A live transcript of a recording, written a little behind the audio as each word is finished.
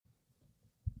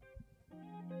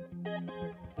Oh,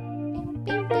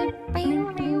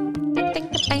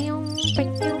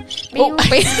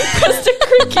 Krista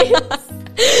Crickets.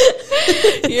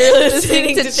 You're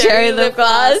listening to Cherry Lip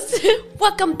Gloss.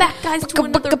 Welcome back, guys, to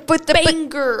another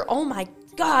banger. Oh my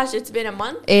gosh, it's been a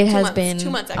month. It has been 2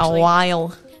 months, actually. a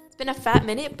while. It's been a fat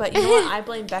minute, but you know what? I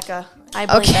blame Becca. Becca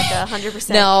 100%.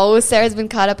 No, Sarah's been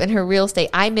caught up in her real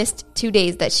estate. I missed 2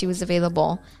 days that she was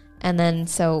available. And then,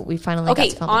 so we finally got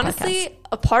to film the honestly, podcast.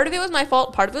 a part of it was my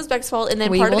fault, part of it was Becca's fault, and then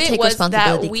We part of will it take was that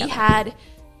responsibility we together. had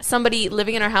somebody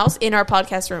living in our house in our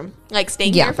podcast room, like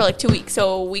staying here for like 2 weeks,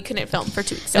 so we couldn't film for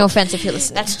 2 weeks. So No offense if you're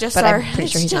listening. that's just but our. I'm pretty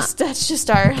sure he's not. That's just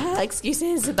our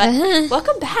excuses. But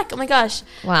welcome back. Oh my gosh.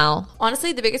 Wow.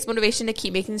 Honestly, the biggest motivation to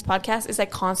keep making these podcasts is I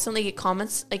constantly get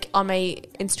comments like on my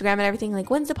Instagram and everything,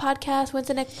 like when's the podcast? When's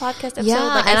the next podcast episode? Yeah,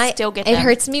 like, and I still get it them.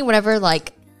 hurts me whenever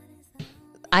like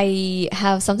I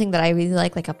have something that I really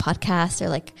like a podcast or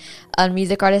like a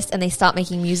music artist, and they stop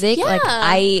making music. Yeah. Like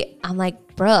I'm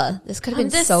like, bruh, this could have I'm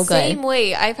been the so good. same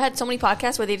way. I've had so many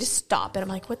podcasts where they just stop, and I'm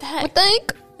like, what the heck? What the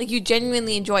heck? Like, you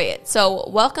genuinely enjoy it. So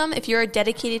welcome. If you're a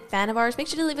dedicated fan of ours, make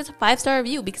sure to leave us a 5-star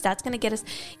review, because that's going to get us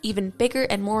even bigger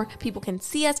and more people can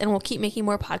see us, and we'll keep making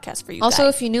more podcasts for you Also,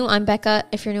 guys. if you're new, I'm Becca.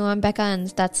 If you're new, I'm Becca, and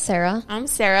that's Sarah. I'm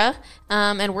Sarah,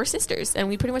 and we're sisters, and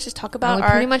we pretty much just talk about We our...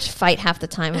 pretty much fight half the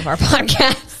time of our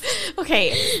podcast.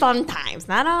 Okay, sometimes.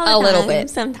 Not all the A time. little bit.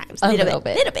 Sometimes. A little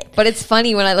bit. Little bit. But it's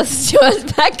funny when I listen to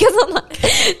us back, because I'm like,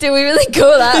 did we really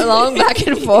go that long back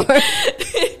and forth?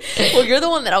 Well, you're the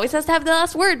one that always has to have the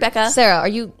last word, Becca. Sarah, are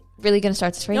you really going to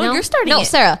start this right No, now? you're starting No, it.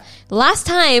 Sarah. Last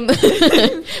time.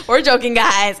 We're joking,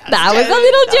 guys. That was a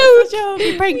little joke.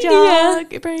 Get pranked, y'all.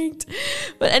 Get pranked.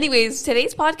 But anyways,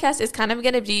 today's podcast is kind of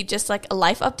going to be just like a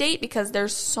life update, because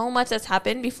there's so much that's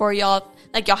happened before y'all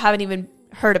haven't even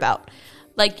heard about.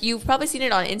 Like, you've probably seen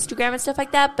it on Instagram and stuff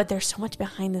like that, but there's so much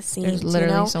behind the scenes. There's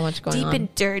literally you know? so much going deep on.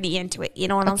 and dirty into it. You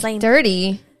know what I'm saying?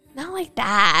 Dirty. Not like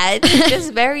that.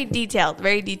 Just very detailed,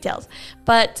 very detailed.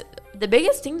 But the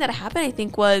biggest thing that happened, I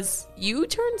think, was you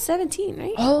turned 17,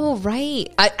 right? Oh, right.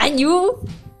 And you?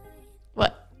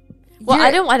 What? Well,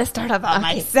 I don't want to start about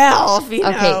myself, you know.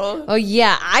 Okay. Oh,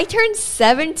 yeah. I turned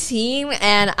 17,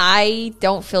 and I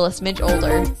don't feel a smidge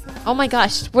older. Oh, my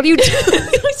gosh. What are you doing?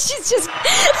 She's just...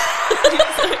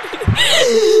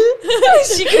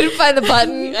 She couldn't find the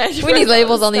button. We need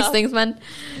labels on these things, man.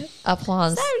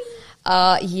 Applause.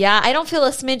 Yeah, I don't feel a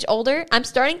smidge older. I'm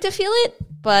starting to feel it,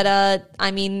 but,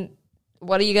 I mean,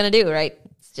 what are you going to do, right?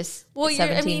 It's just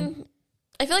 17.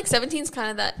 I feel like 17 is kind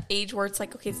of that age where it's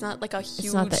like, okay, it's not like a huge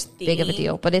It's not that thing. big of a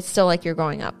deal, but it's still like you're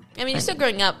growing up. I mean, you're still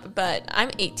growing up, but I'm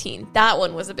 18. That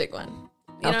one was a big one.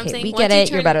 You know what I'm saying? We Once get you it.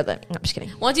 turn- You're better than... No, I'm just kidding.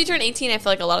 Once you turn 18, I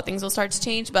feel like a lot of things will start to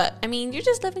change, but I mean, you're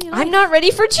just living your life. I'm not ready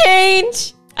for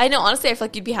change. I know, honestly, I feel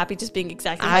like you'd be happy just being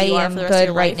exactly how I you are am for the rest of good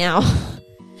your right life. now.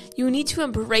 You need to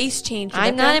embrace change.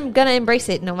 I'm Rebecca. not going to embrace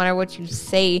it no matter what you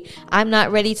say. I'm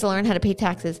not ready to learn how to pay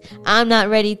taxes. I'm not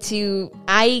ready to...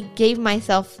 I gave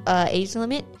myself an age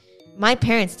limit. My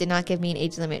parents did not give me an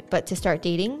age limit, but to start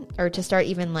dating or to start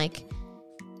even like,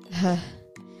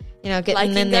 getting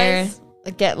Liking in there,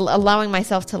 guys? allowing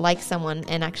myself to like someone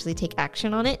and actually take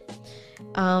action on it.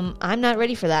 I'm not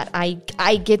ready for that.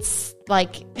 I get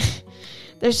like,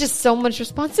 there's just so much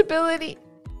responsibility.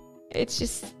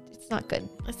 It's not good.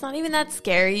 It's not even that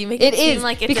scary. You make it seem is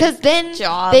like it's because a then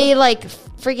job. they like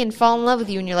freaking fall in love with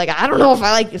you, and you're like, I don't know if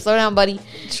I like you. Slow down, buddy.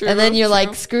 True, and then you're true.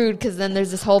 like screwed, because then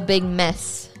there's this whole big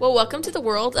mess. Well, welcome to the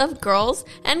world of girls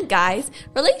and guys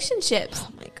relationships. Oh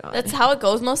my god, That's how it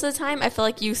goes most of the time. I feel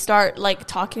like you start like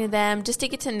talking to them just to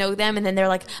get to know them, and then they're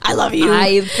like, "I love you.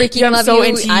 I freaking I'm love so you.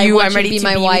 into I you. want I'm you ready to be to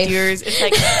my be wife." with yours." It's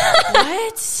like,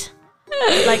 what?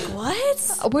 Like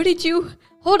what? Where did you?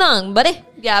 Hold on, buddy.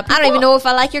 Yeah, I don't even know if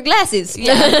I like your glasses.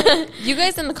 Yeah. You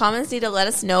guys in the comments need to let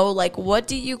us know, like, what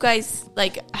do you guys,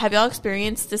 like, have y'all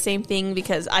experienced the same thing?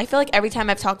 Because I feel like every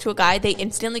time I've talked to a guy, they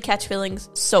instantly catch feelings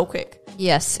so quick.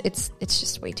 Yes, it's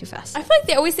just way too fast. I feel like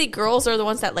they always say girls are the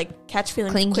ones that, like, catch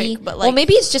feelings Clingy. quick. But, like, Well,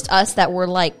 maybe it's just us that we're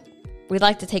like, we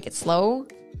like to take it slow.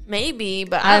 maybe,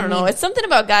 but I don't know. mean- It's something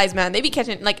about guys, man. They be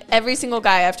catching, like, every single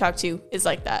guy I've talked to is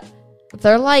like that.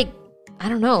 They're like, I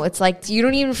don't know. It's like, you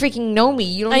don't even freaking know me.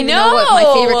 You don't I even know what my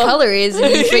know. favorite color is,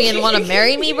 and you freaking want to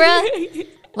marry me, bruh?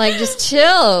 Like, just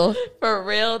chill. For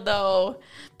real, though.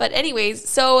 But anyways,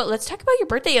 so let's talk about your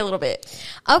birthday a little bit.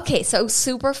 Okay, so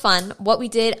super fun. What we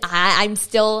did, I'm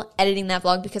still editing that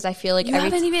vlog because I feel like You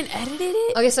haven't even edited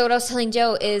it? Okay, so what I was telling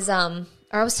Joe is, I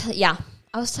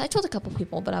told a couple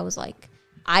people, but I was like,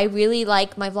 I really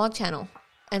like my vlog channel.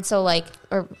 And so like,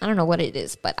 or I don't know what it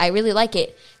is, but I really like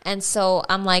it. And so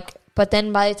I'm like, But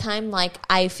then by the time like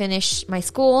I finish my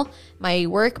school, my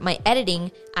work, my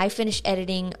editing, I finish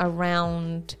editing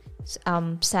around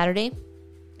Saturday.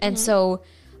 And so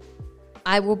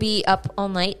I will be up all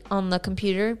night on the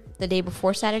computer the day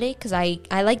before Saturday because I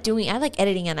like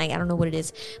editing at night. I don't know what it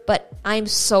is, but I'm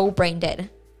so brain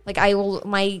dead. Like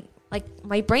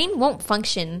my brain won't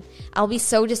function. I'll be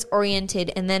so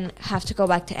disoriented and then have to go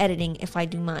back to editing if I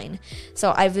do mine.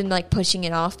 So I've been like pushing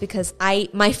it off because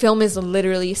my film is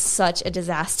literally such a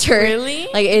disaster. Really?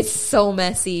 Like it's so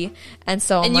messy. And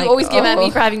so you always get mad at me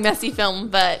for having messy film,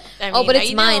 but I mean, but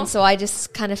it's mine, so I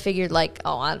just kind of figured like,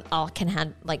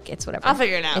 it's whatever. I'll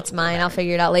figure it out. It's mine. I'll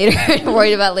figure it out later.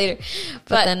 Worried about later.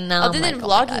 But then now other than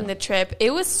vlogging the trip,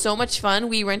 it was so much fun.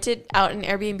 We rented out an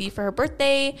Airbnb for her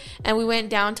birthday, and we went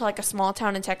down to like a small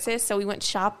town in Texas. So we went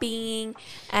shopping,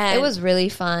 and it was really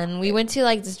fun. We went to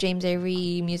like this James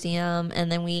Avery museum,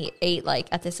 and then we ate like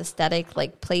at this aesthetic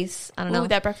like place. I don't know.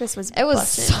 That breakfast was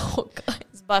so good. It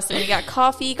was busting. We got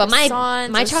coffee, but my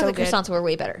chocolate croissants were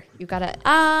way better. You gotta.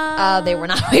 They were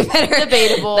not way better.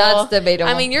 Debatable. That's debatable.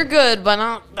 I mean, you're good, but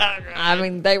not that good. I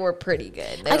mean, they were pretty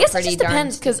good. I guess it just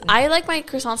depends because I like my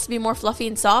croissants to be more fluffy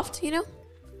and soft. You know.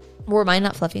 Were mine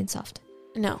not fluffy and soft?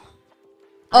 No.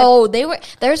 Oh,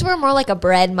 theirs were more like a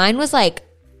bread. Mine was like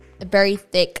very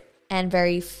thick and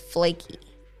very flaky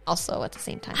also at the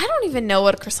same time. I don't even know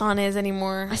what a croissant is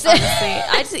anymore, honestly.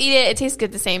 I just eat it. It tastes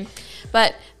good the same.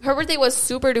 But her birthday was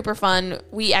super duper fun.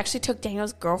 We actually took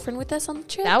Daniel's girlfriend with us on the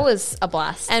trip. That was a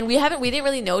blast. And we didn't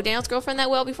really know Daniel's girlfriend that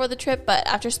well before the trip, but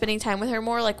after spending time with her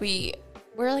more, like we're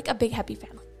like a big happy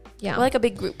family. Yeah. We're like a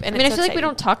big group. And I feel like we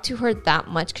don't talk to her that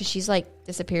much because she's like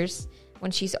disappears when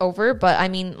she's over, but I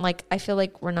mean, like, I feel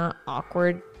like we're not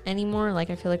awkward anymore. Like,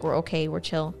 I feel like we're okay, we're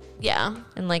chill. Yeah.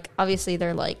 And like, obviously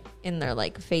they're like in their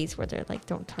like phase where they're like,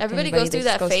 don't talk everybody to anybody. Goes through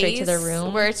that phase straight to their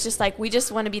room where it's just like we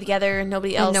just want to be together and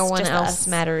nobody else, and no one just else us.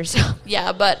 matters.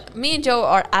 Yeah, but me and Joe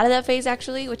are out of that phase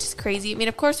actually, which is crazy. I mean,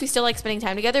 of course we still like spending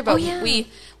time together, but we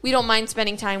don't mind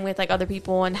spending time with like other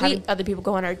people and having other people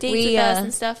go on our dates with us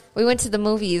and stuff. We went to the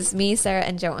movies, me, Sarah,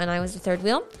 and Joe, and I was the third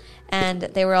wheel, and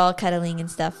they were all cuddling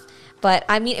and stuff. But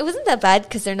I mean, it wasn't that bad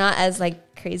because they're not as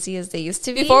like crazy as they used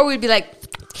to be. Before we'd be like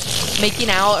making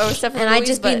out or stuff, and I'd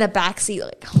just be in the backseat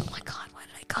like, oh my god, why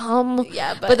did I come?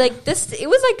 Yeah, but like this, it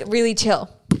was like really chill.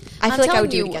 I feel like I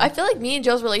would do it again. I feel like me and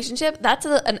Joe's relationship, that's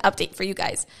an update for you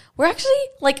guys. We're actually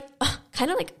like kind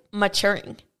of like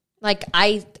maturing. Like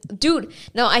I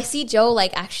see Joe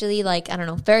like actually like, I don't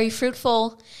know, very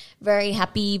fruitful, very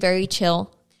happy, very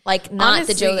chill. Like, not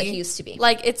honestly, the Joe that he used to be.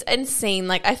 Like, it's insane.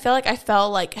 Like, I feel like I fell,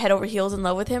 like, head over heels in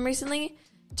love with him recently.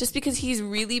 Just because he's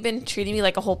really been treating me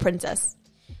like a whole princess.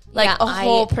 Like,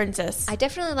 whole princess. I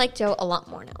definitely like Joe a lot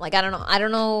more now. Like, I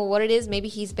don't know what it is. Maybe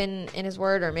he's been in his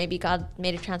word or maybe God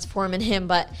made a transform in him.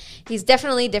 But he's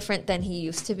definitely different than he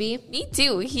used to be. Me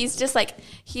too. He's just, like,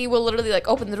 he will literally, like,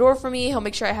 open the door for me. He'll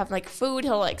make sure I have, like, food.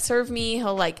 He'll, like, serve me.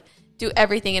 He'll, like, do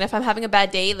everything. And if I'm having a bad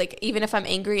day, like even if I'm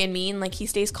angry and mean, like he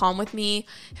stays calm with me.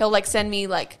 He'll like send me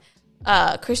like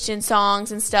Christian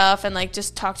songs and stuff and like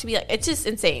just talk to me. Like it's just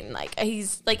insane. Like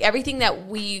he's like everything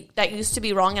that used to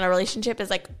be wrong in our relationship is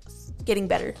like getting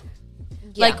better.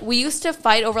 Yeah. Like we used to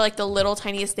fight over like the little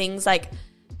tiniest things. Like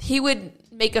he would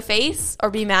make a face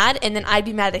or be mad and then I'd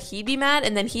be mad that he'd be mad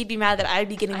and then he'd be mad that I'd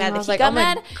be getting mad that he got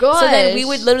mad. So then we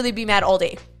would literally be mad all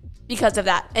day because of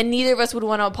that. And neither of us would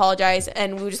want to apologize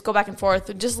and we would just go back and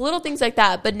forth. Just little things like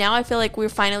that. But now I feel like we're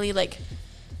finally like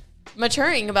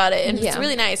maturing about it. And it's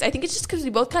really nice. I think it's just because we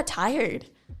both got tired.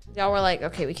 Y'all were like,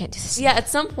 okay, we can't do this. Yeah, at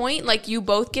some point, like you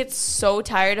both get so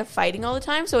tired of fighting all the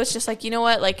time. So it's just like, you know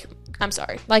what? Like, I'm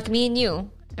sorry. Like me and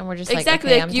you. And we're just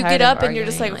exactly like, like you get up and you're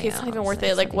just like, okay, it's not even worth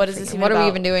it. Like, what is this even What about? are we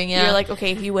even doing? Yeah. You're like,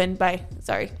 okay, you win. Bye.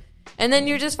 Sorry. And then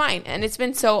you're just fine. And it's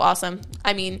been so awesome.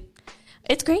 I mean,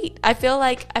 it's great. I feel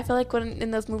like when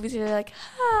in those movies you're like,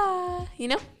 you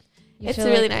know, it's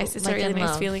really nice. It's a really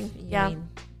nice feeling. Yeah.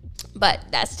 But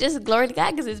that's just glory to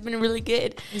God because it's been really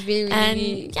good. It's been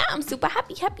really yeah, I'm super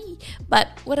happy. But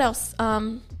what else?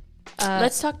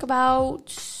 Let's talk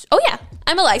about. Oh yeah,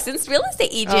 I'm a licensed real estate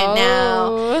agent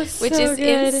now, which is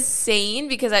insane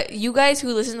because you guys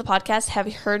who listen to the podcast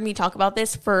have heard me talk about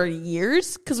this for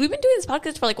years because we've been doing this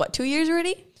podcast for like what 2 years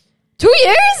already. 2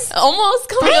 years? Almost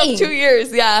coming up 2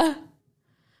 years. Yeah.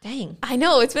 Dang. I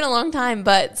know, it's been a long time,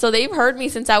 but so they've heard me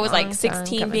since I was like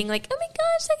 16 being like, oh my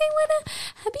gosh, like I want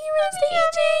to be a real estate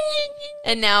agent.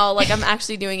 And now like I'm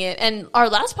actually doing it. And our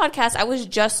last podcast, I was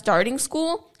just starting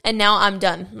school and now I'm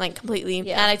done like completely.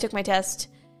 Yeah. And I took my test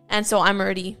and so I'm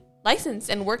already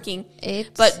licensed and working.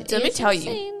 But let me tell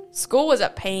you, school was a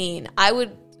pain. I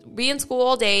would be in school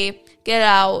all day, get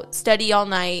out, study all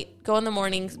night, go in the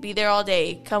mornings, be there all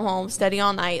day, come home, study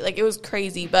all night. Like, it was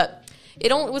crazy, but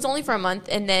it was only for a month.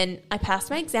 And then I passed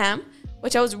my exam,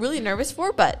 which I was really nervous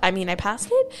for, but I mean, I passed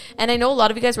it. And I know a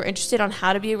lot of you guys were interested on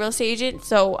how to be a real estate agent.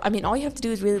 So, I mean, all you have to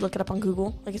do is really look it up on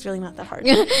Google. Like, it's really not that hard.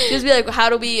 Just be like, how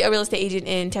to be a real estate agent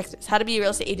in Texas, how to be a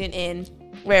real estate agent in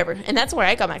wherever. And that's where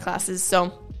I got my classes.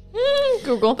 So,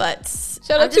 Google. But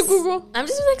shout out to Google. I'm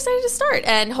just really excited to start.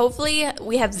 And hopefully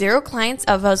we have 0 clients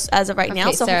of us as of right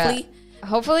now. So Sarah,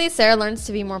 hopefully Sarah learns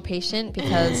to be more patient,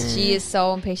 because she is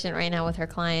so impatient right now with her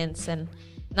clients, and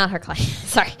not her clients.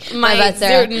 Sorry. My bad,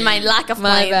 Sarah. My lack of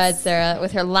clients. My bad, Sarah,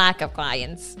 with her lack of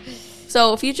clients.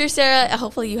 So, future Sarah,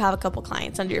 hopefully you have a couple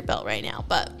clients under your belt right now.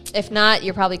 But if not,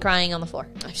 you're probably crying on the floor.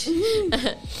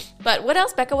 But what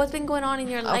else, Becca? What's been going on in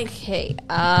your life? Okay.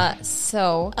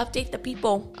 So update the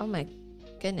people. Oh my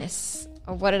goodness.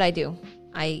 What did I do?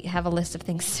 I have a list of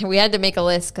things. We had to make a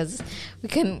list because we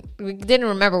didn't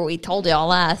remember what we told y'all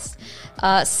last.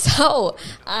 So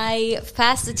I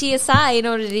passed the TSI in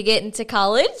order to get into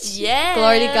college. Yeah.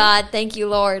 Glory to God. Thank you,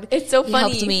 Lord. It's so He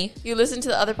funny. helped me. You listen to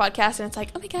the other podcast and it's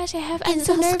like, oh my gosh, I'm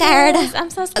so nervous. scared. I'm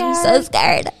so scared. I'm so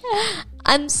scared.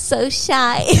 I'm so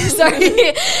shy.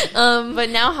 Sorry. But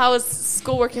now how is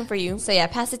school working for you? So yeah, I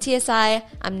passed the TSI.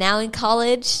 I'm now in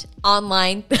college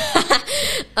online.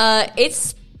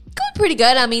 It's going pretty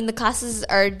good. I mean, the classes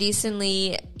are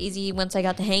decently easy once I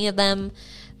got the hang of them.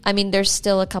 I mean, there's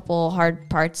still a couple hard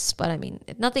parts, but I mean,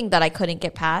 nothing that I couldn't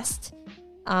get past.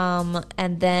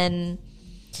 And then,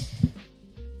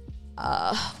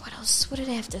 what else? What did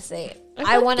I have to say?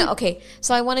 I want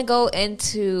to go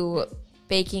into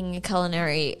baking and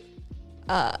culinary.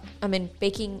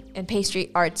 Baking and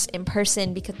pastry arts in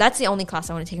person, because that's the only class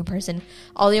I want to take in person.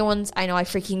 All the other ones, I know I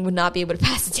freaking would not be able to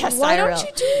pass the test. Why don't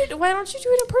you do it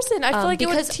in person? I feel like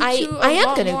because it would teach you I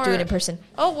am going to do it in person.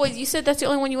 Oh, well, you said that's the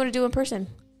only one you want to do in person.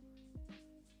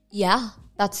 Yeah,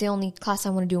 that's the only class I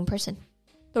want to do in person.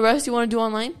 The rest you want to do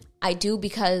online? I do,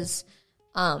 because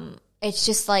it's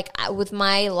just like with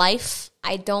my life,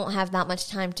 I don't have that much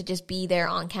time to just be there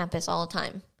on campus all the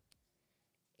time.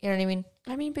 You know what I mean?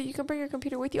 I mean, but you can bring your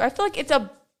computer with you. I feel like it's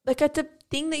a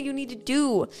thing that you need to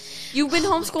do. You've been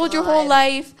homeschooled your whole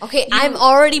life. Okay, I'm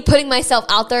already putting myself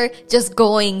out there, just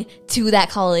going to that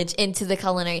college, into the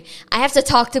culinary. I have to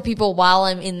talk to people while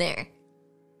I'm in there.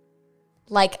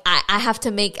 Like, I have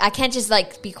to I can't just,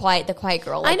 like, be quiet, the quiet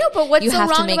girl. Like, I know, but what's so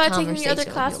wrong about taking your other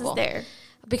classes there?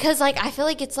 Because, like, I feel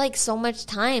like it's, like, so much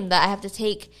time that I have to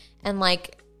take, and,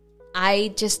 like,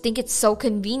 I just think it's so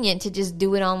convenient to just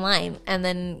do it online and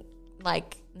then,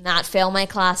 like, not fail my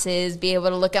classes, be able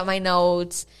to look at my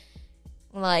notes.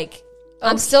 Like, okay.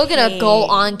 I'm still going to go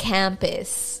on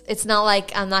campus. It's not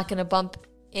like I'm not going to bump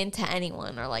into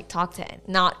anyone or, like,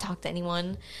 not talk to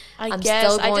anyone. I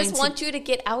just want you to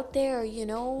get out there, you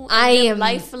know,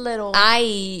 life a little.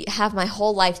 I have my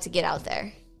whole life to get out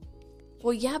there.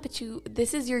 Well, yeah, but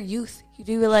this is your youth. You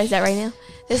do realize that right now?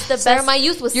 This is the Sarah, best. my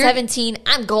youth was 17.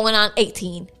 I'm going on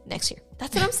 18 next year.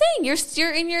 That's what I'm saying.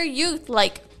 You're in your youth.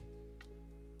 Like,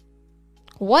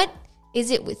 what is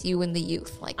it with you in the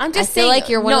youth? Like, I'm just I feel saying, like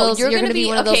you're one of those. You're going to be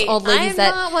one of those old ladies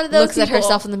that looks at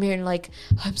herself in the mirror and like,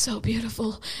 I'm so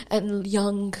beautiful and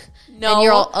young. No, and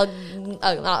you're all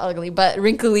not ugly, but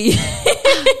wrinkly.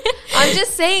 I'm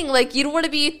just saying, like, you don't want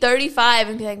to be 35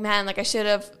 and be like, man, like I should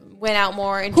have went out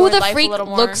more, enjoyed life a little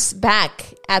more. Who the freak looks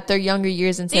back at their younger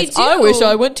years and says, I wish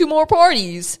I went to more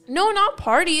parties? No, not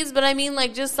parties, but I mean,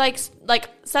 like, just like so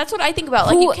that's what I think about.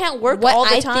 Like, you can't work all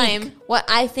the time. What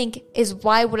I think is,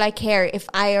 why would I care if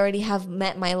I already have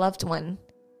met my loved one?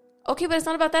 Okay, but it's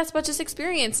not about that. It's about just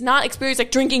experience. Not experience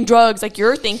like drinking drugs like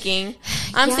you're thinking.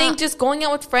 I'm saying just going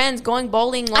out with friends, going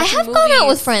bowling, watching movies. I have gone out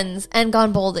with friends and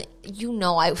gone bowling. You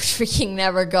know I would freaking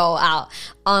never go out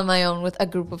on my own with a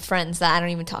group of friends that I don't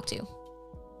even talk to.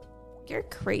 You're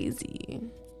crazy.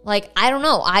 Like, I don't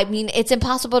know. I mean, it's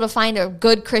impossible to find a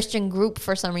good Christian group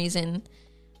for some reason.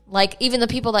 Like, even the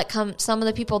people that come, some of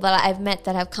the people that I've met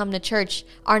that have come to church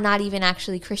are not even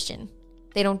actually Christian.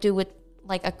 They don't do what,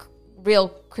 like, a real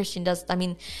Christian does. I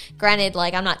mean, granted,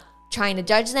 like, I'm not trying to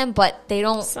judge them, but they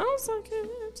don't. Sounds like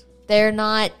it. They're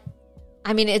not.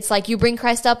 I mean, it's like you bring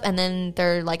Christ up and then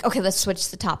they're like, okay, let's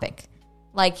switch the topic.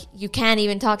 Like, you can't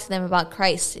even talk to them about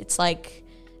Christ. It's like,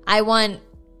 I don't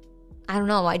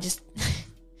know,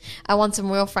 I want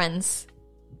some real friends.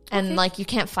 And, like, you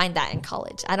can't find that in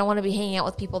college. I don't want to be hanging out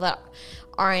with people that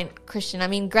aren't Christian. I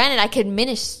mean, granted, I could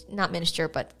not minister,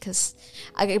 but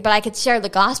I could share the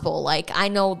gospel. Like, I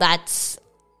know that's...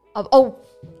 I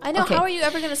know. Okay. How are you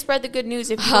ever going to spread the good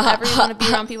news if you ever want to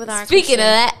be around people that aren't Speaking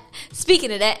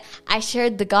Christian? of that, I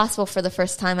shared the gospel for the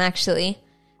first time, actually.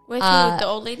 With who? The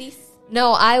old ladies?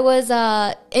 No, I was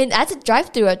at the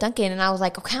drive-thru at Dunkin', and I was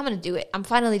like, okay, I'm going to do it. I'm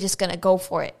finally just going to go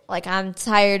for it. Like, I'm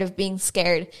tired of being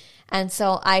scared. And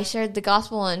so I shared the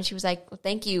gospel, and she was like, well,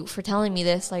 thank you for telling me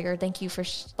this, like, or thank you for,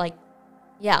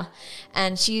 yeah.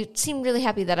 And she seemed really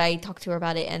happy that I talked to her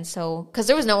about it. And so, because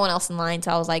there was no one else in line,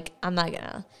 so I was like, I'm not going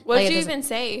to. What did you even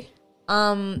say?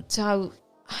 So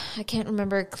I can't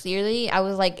remember clearly. I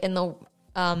was like in the,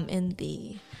 what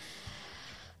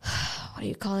do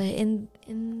you call it?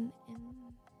 In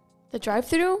the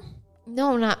drive-thru?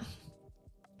 No, not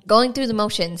going through the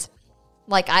motions.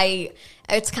 Like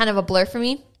it's kind of a blur for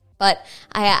me. But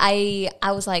I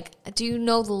was like, do you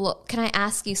know can I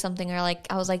ask you something? Or like,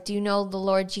 I was like, do you know the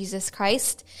Lord Jesus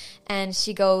Christ? And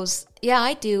she goes, yeah,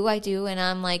 I do. And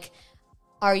I'm like,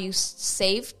 are you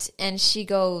saved? And she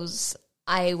goes,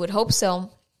 I would hope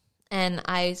so. And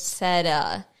I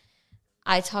said,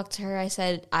 I talked to her. I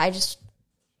said, I just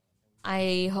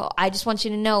want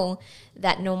you to know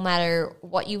that no matter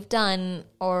what you've done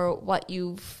or what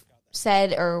you've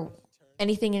said or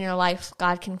anything in your life,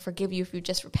 God can forgive you if you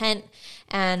just repent.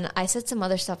 And I said some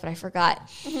other stuff, but I forgot.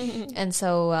 And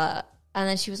so, and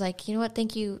then she was like, you know what?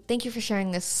 Thank you for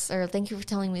sharing this, or thank you for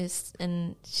telling me this.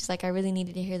 And she's like, I really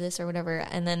needed to hear this or whatever.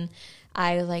 And then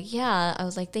I was like, yeah,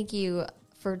 thank you.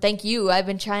 I've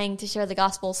been trying to share the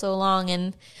gospel so long,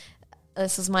 and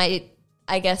this is my,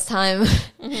 I guess, time.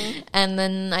 And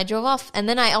then I drove off. And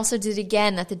then I also did it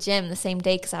again at the gym the same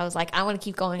day because I was like, I want to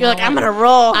keep going. You're like, I'm going to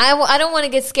roll. I don't want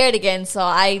to get scared again. So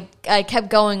I kept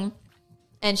going.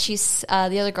 And the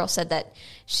other girl said that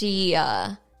she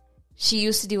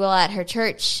used to do a lot at her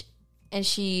church. And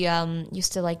she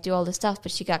used to like do all this stuff,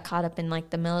 but she got caught up in like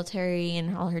the military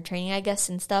and all her training, I guess,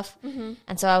 and stuff.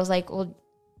 And so I was like, well,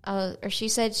 or she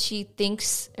said she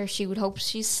thinks, or she would hope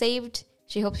she's saved.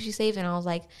 She hopes she's saved. And I was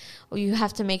like, well, you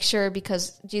have to make sure,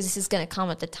 because Jesus is going to come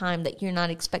at the time that you're not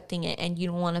expecting it, and you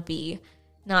don't want to be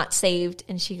not saved.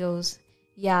 And she goes,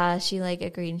 yeah, she like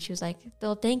agreed. And she was like,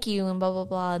 Bill, thank you, and blah, blah,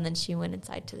 blah. And then she went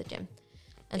inside to the gym.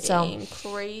 And dang,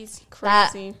 so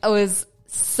crazy. That was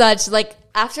such, like,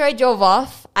 after I drove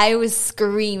off, I was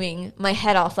screaming my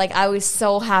head off. Like, I was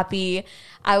so happy.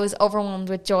 I was overwhelmed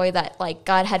with joy that, like,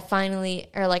 God had finally,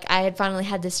 or, like, I had finally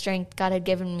had the strength. God had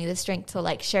given me the strength to,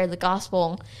 like, share the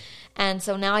gospel. And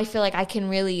so now I feel like I can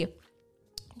really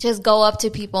just go up to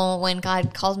people when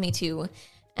God calls me to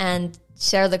and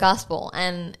share the gospel.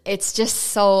 And it's just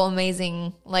so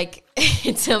amazing. Like,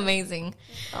 it's amazing.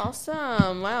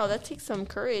 Awesome. Wow, that takes some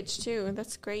courage, too.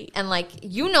 That's great. And, like,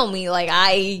 you know me. Like,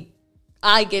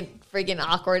 I get freaking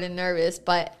awkward and nervous,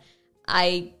 but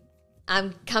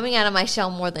I'm coming out of my shell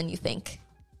more than you think.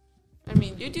 I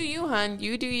mean, you do you, hon.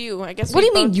 You do you. I guess. What do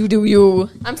you mean you do you?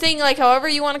 I'm saying, like, however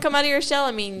you want to come out of your shell,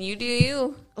 I mean, you do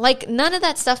you. Like, none of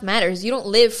that stuff matters. You don't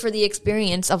live for the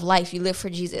experience of life. You live for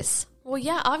Jesus. Well,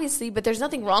 yeah, obviously, but there's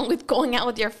nothing wrong with going out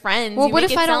with your friends. Well, what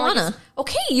if I don't want to?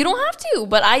 Okay, you don't have to,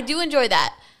 but I do enjoy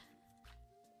that.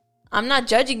 I'm not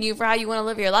judging you for how you want to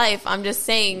live your life. I'm just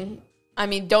saying, I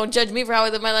mean, don't judge me for how I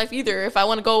live my life either. If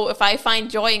I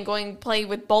find joy in going play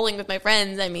with bowling with my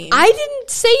friends, I mean. I didn't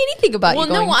say anything about you going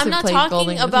to play bowling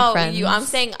with your friends. Well, no, I'm not talking about you. I'm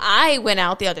saying I went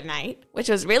out the other night, which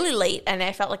was really late, and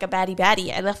I felt like a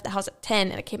baddie. I left the house at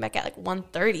 10, and I came back at like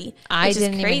 1:30. I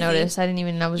didn't even notice. I didn't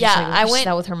even know. I went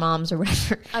out with her moms or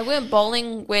whatever. I went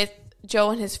bowling with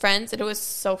Joe and his friends, and it was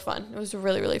so fun. It was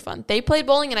really, really fun. They played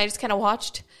bowling, and I just kind of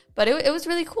watched, but it was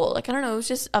really cool. Like, I don't know, it was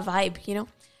just a vibe, you know?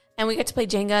 And we got to play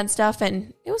Jenga and stuff,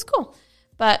 and it was cool.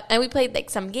 And we played, like,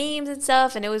 some games and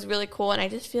stuff, and it was really cool. And I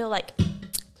just feel like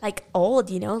old,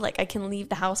 you know? Like, I can leave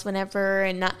the house whenever,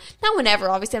 and not whenever.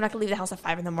 Obviously, I'm not going to leave the house at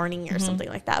 5 in the morning or something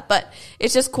like that. But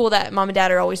it's just cool that mom and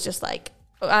dad are always just like,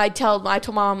 I told mom,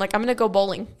 I'm like, I'm going to go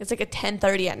bowling. It's like at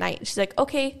 10:30 at night. And she's like,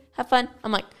 okay, have fun.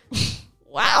 I'm like,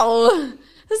 wow,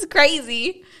 this is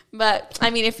crazy. But,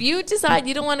 I mean, if you decide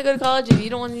you don't want to go to college and you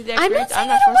don't want to do the experience, I'm not saying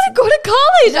I don't want to go to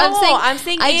college. No, I'm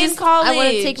saying in college. I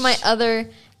want to take my other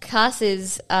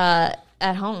classes at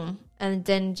home and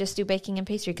then just do baking and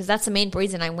pastry, because that's the main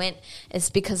reason I went, is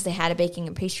because they had a baking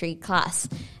and pastry class,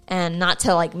 and not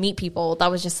to, like, meet people.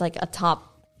 That was just, like, a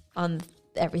top on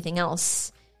everything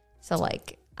else. So,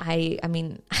 like, I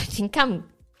mean, I think I'm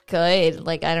good.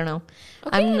 Like, I don't know.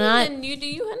 Okay, I'm not then you do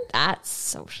you, hun. That's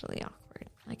socially awkward.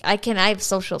 Like, I have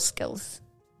social skills,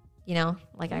 you know?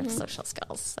 Like, I have social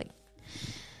skills. Like,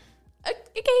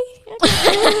 okay.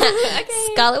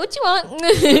 Scarlett, what you want?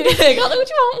 Scarlett, what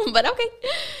you want? But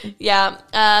okay. Yeah.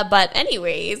 But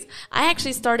anyways, I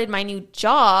actually started my new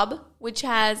job, which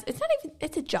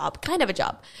it's a job, kind of a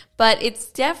job, but it's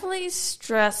definitely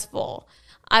stressful.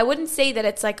 I wouldn't say that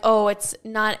it's like, oh, it's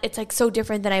like so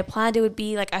different than I planned it would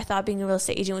be. Like I thought being a real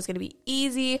estate agent was going to be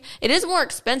easy. It is more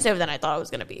expensive than I thought it was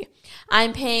going to be.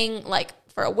 I'm paying like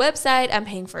for a website. I'm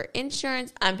paying for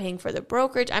insurance. I'm paying for the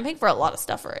brokerage. I'm paying for a lot of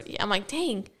stuff already. I'm like,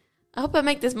 dang, I hope I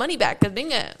make this money back because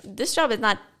this job is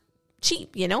not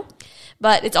cheap, you know?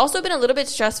 But it's also been a little bit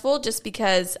stressful just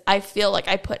because I feel like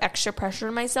I put extra pressure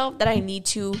on myself that I need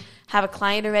to have a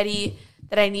client already,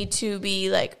 that I need to be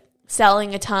like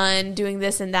selling a ton, doing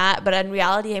this and that. But in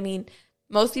reality, I mean,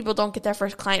 most people don't get their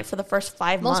first client for the first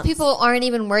 5 months. Most people aren't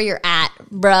even where you're at,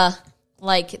 bruh.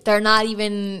 Like they don't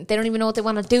even know what they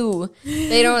want to do.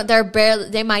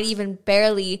 They might even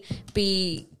barely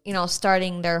be, you know,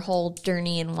 starting their whole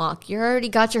journey and walk. You already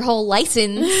got your whole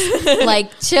license.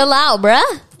 Like, chill out,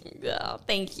 bruh. Oh,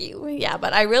 thank you. Yeah,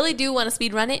 but I really do want to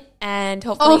speed run it, and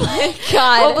hopefully, oh my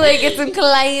God, hopefully I get some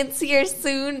clients here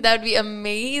soon. That would be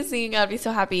amazing. I'd be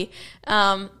so happy.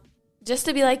 Just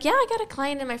to be like, yeah, I got a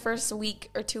client in my first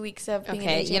week or 2 weeks of being an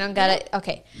agent. You don't got it.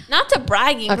 Okay, not to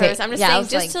bragging purpose. I'm just saying,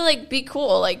 just to like be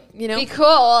cool, like, you know, be cool.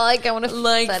 Like I want to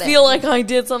like feel like I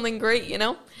did something great, you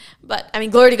know. But I mean,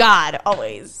 glory to God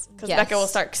always, because Becca will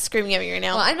start screaming at me right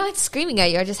now. Well, I'm not screaming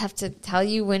at you. I just have to tell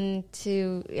you when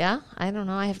to. Yeah, I don't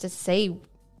know. I have to say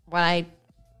what I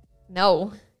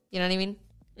know. You know what I mean?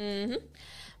 Mm-hmm.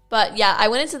 But yeah, I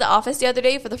went into the office the other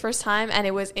day for the first time, and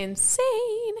it was insane.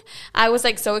 I was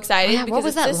like so excited because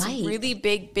it's this really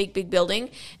big building,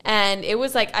 and it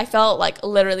was like I felt like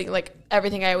literally like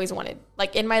everything I always wanted,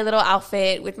 like in my little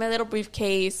outfit with my little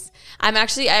briefcase. I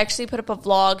actually put up a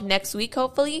vlog next week.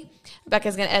 Hopefully,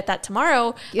 Becca's gonna edit that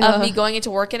tomorrow of me going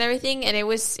into work and everything, and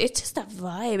it's just a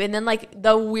vibe. And then like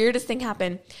the weirdest thing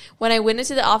happened when I went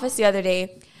into the office the other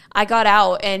day. I got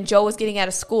out, and Joe was getting out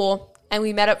of school, and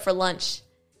we met up for lunch.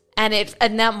 And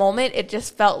in that moment, it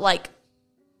just felt like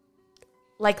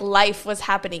life was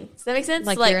happening. Does that make sense?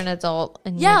 Like you're an adult.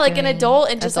 And yeah, like an adult,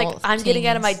 and just like I'm getting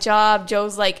out of my job.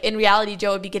 Joe's like, in reality,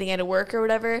 Joe would be getting out of work or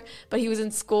whatever, but he was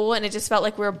in school, and it just felt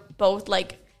like we were both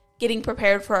like getting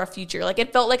prepared for our future. Like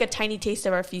it felt like a tiny taste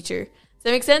of our future. Does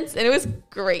that make sense? And it was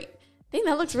great. I think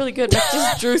that looks really good. Becca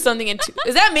just drew something into.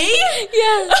 Is that me?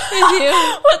 Yeah, it's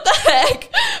you. What the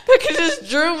heck? Becca just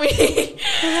drew me.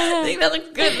 I think that looks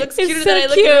good. It looks cuter so than I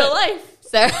look in real life.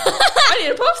 So I need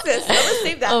to post this. Let's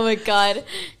save that. Oh my God.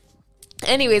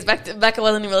 Anyways, Becca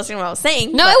wasn't even listening to what I was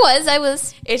saying. No, I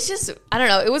was. It's just, I don't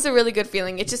know. It was a really good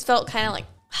feeling. It just felt kind of like,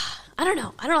 I don't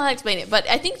know how to explain it, but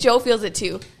I think Joe feels it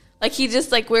too. Like he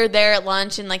just like we're there at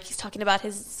lunch, and like he's talking about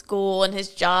his school and his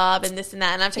job and this and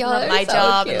that, and I'm talking about my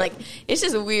job, and like it's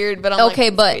just weird. But I'm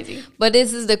okay, like, crazy. But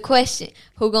this is the question: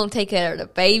 who gonna take care of the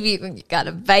baby when you got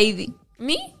a baby?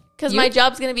 Me? Because my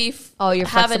job's gonna be you're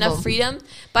have flexible. enough freedom.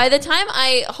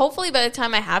 Hopefully by the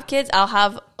time I have kids, I'll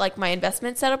have like my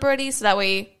investment set up already, so that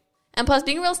way. And plus,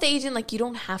 being a real estate agent, like you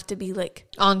don't have to be like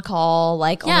on call,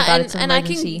 like oh my God, it's an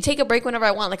emergency. I can take a break whenever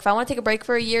I want. Like if I want to take a break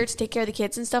for a year to take care of the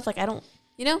kids and stuff, like I don't.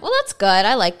 You know? Well, that's good.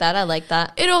 I like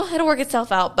that. It'll work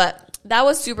itself out, but that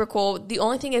was super cool. The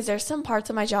only thing is there's some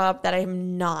parts of my job that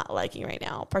I'm not liking right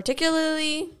now,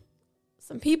 particularly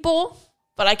some people,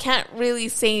 but I can't really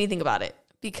say anything about it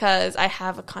because I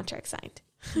have a contract signed.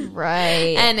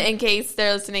 Right. And in case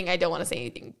they're listening, I don't want to say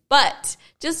anything. But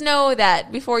just know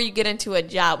that before you get into a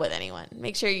job with anyone,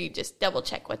 make sure you just double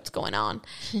check what's going on.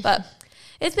 But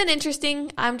it's been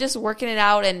interesting. I'm just working it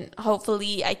out, and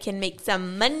hopefully I can make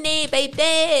some money, baby.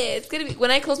 It's going to be,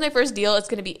 when I close my first deal, it's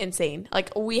going to be insane.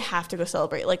 Like, we have to go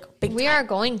celebrate. Like, big time. We are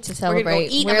going to celebrate. We're going to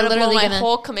go eat. I'm going to blow my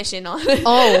whole commission on it.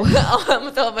 Oh. I'm going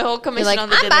to throw my whole commission on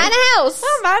the dinner. I'm buying a house.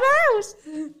 I'm buying a house.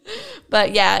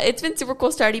 But, yeah, it's been super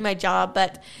cool starting my job.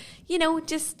 But, you know,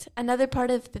 just another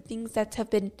part of the things that have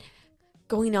been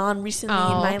going on recently in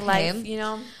my life, you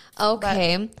know.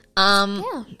 Okay. But,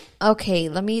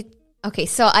 yeah. Okay,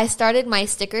 so I started my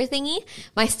sticker thingy.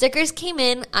 My stickers came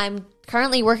in. I'm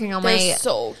currently working on They're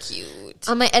so cute.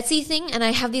 On my Etsy thing, and I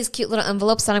have these cute little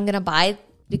envelopes that I'm going to buy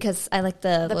because I like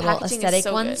the little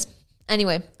aesthetic ones. Good.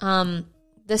 Anyway,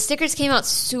 the stickers came out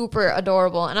super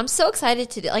adorable, and I'm so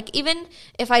excited to do. Like, even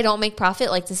if I don't make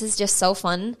profit, like, this is just so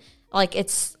fun. Like,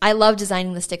 I love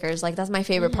designing the stickers. Like, that's my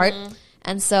favorite part.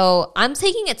 And so I'm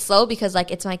taking it slow because, like,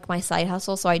 it's like my side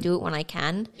hustle, so I do it when I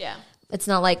can. Yeah. It's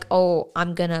not like, oh,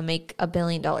 I'm going to make $1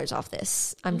 billion off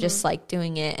this. I'm just like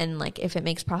doing it. And like, if it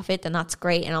makes profit, then that's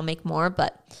great. And I'll make more.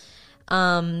 But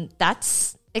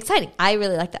that's exciting. I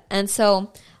really like that. And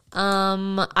so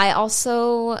I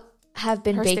also have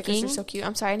been Her baking. stickers are so cute.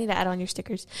 I'm sorry, I need to add on your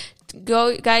stickers.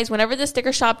 Go, guys, whenever the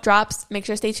sticker shop drops, make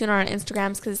sure to stay tuned on our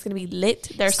Instagrams because it's going to be lit.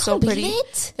 They're so pretty.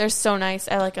 Lit. They're so nice.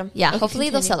 I like them. Yeah, okay, hopefully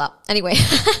they'll sell out. Anyway.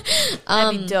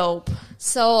 That'd be dope.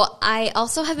 So I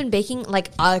also have been baking like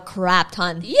a crap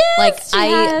ton. Yes,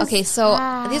 like okay,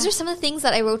 so these are some of the things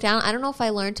that I wrote down. I don't know if I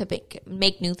learned to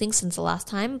make new things since the last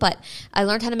time, but I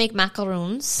learned how to make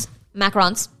macarons.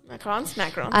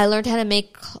 I learned how to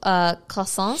make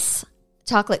croissants.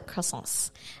 Chocolate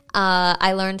croissants.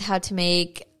 I learned how to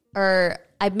make, I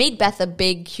made Beth a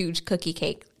big, huge cookie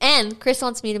cake. And Chris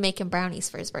wants me to make him brownies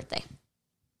for his birthday.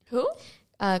 Who?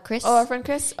 Chris. Oh, our friend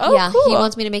Chris? Oh, yeah, cool. He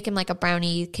wants me to make him like a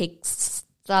brownie cake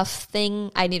stuff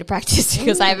thing. I need to practice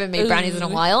because I haven't made brownies in a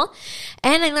while.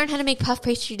 And I learned how to make puff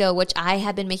pastry dough, which I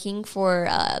had been making for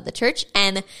the church.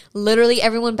 And literally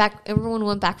everyone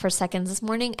went back for seconds this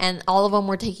morning, and all of them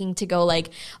were taking to go like,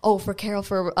 oh, for Carol,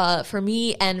 for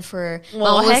me, and for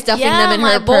Mama was stuffing them in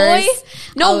her purse.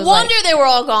 No wonder they were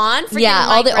all gone.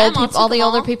 Yeah, all the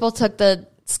older people took the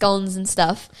scones and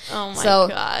stuff. Oh my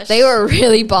gosh, they were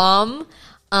really bomb.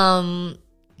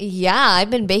 Yeah,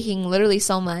 I've been baking literally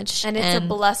so much. And it's a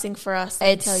blessing for us,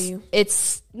 I tell you.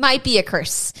 It's might be a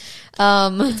curse.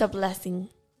 It's a blessing.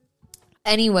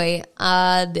 Anyway,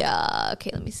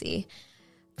 okay, let me see.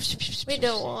 Wait,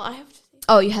 no, well, I have to say.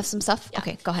 Oh, you have some stuff? Yeah.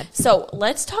 Okay, go ahead. So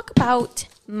let's talk about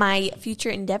my future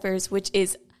endeavors, which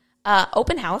is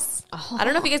open house. Oh. I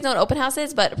don't know if you guys know what open house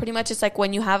is, but pretty much it's like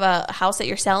when you have a house that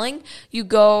you're selling, you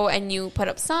go and you put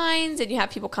up signs and you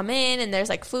have people come in and there's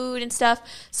like food and stuff.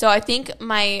 So I think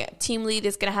my team lead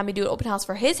is going to have me do an open house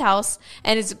for his house,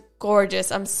 and it's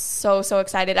gorgeous. I'm so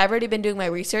excited. I've already been doing my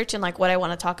research and like what I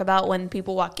want to talk about when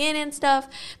people walk in and stuff,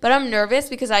 but I'm nervous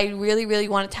because I really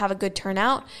want it to have a good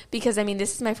turnout, because I mean,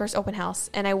 this is my first open house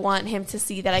and I want him to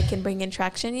see that I can bring in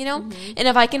traction, you know? Mm-hmm. And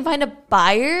if I can find a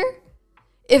buyer,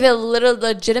 if a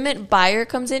legitimate buyer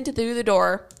comes in through the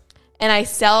door and I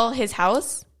sell his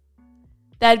house,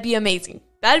 that'd be amazing.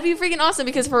 That'd be freaking awesome,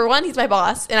 because for one, he's my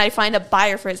boss and I find a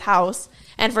buyer for his house.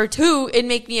 And for two, it'd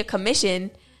make me a commission.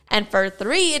 And for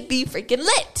three, it'd be freaking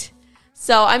lit.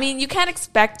 So, I mean, you can't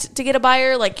expect to get a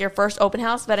buyer like your first open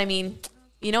house, but I mean,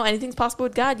 you know, anything's possible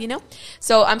with God, you know?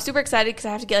 So I'm super excited because I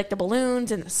have to get like the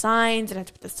balloons and the signs, and I have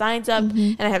to put the signs up,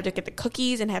 and I have to get the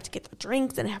cookies, and I have to get the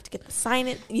drinks, and I have to get the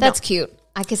sign. That's cute.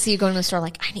 I could see you going to the store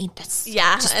like, I need this.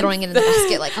 Yeah. Just throwing it in the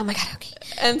basket like, oh my God, okay.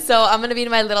 And so I'm going to be in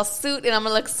my little suit and I'm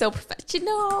going to look so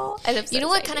professional. And I'm so you know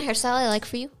what kind of hairstyle I like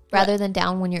for you? Rather than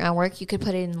down when you're at work, you could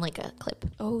put it in like a clip.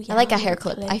 Oh, yeah. I like a hair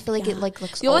clip. I feel like it like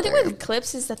looks The only thing with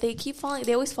clips is that they keep falling.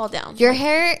 They always fall down. Your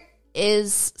hair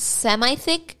is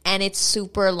semi-thick and it's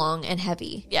super long and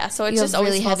heavy. Yeah, so it's just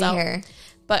always really heavy hair.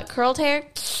 But curled hair...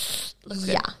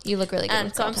 Yeah, you look really good.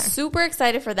 And so I'm super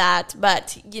excited for that,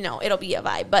 but you know, it'll be a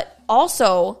vibe. But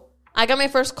also, I got my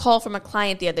first call from a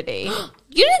client the other day. You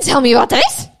didn't tell me about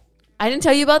this. I didn't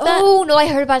tell you about that? Oh, no, I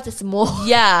heard about this more.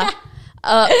 Yeah.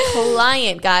 A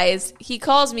client, guys, he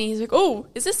calls me. He's like, oh,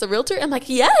 is this the realtor? I'm like,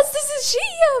 yes, this is she.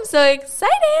 I'm so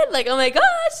excited. Like, oh my gosh.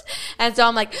 And so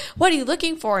I'm like, what are you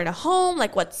looking for in a home?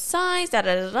 Like, what size?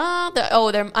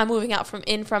 I'm moving out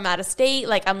from out of state.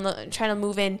 Like, I'm trying to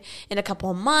move in a couple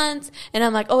of months. And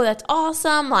I'm like, oh, that's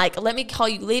awesome. Like, let me call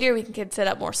you later. We can set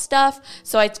up more stuff.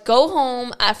 So I go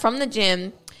home from the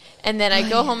gym. And then I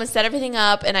go home and set everything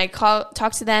up, and I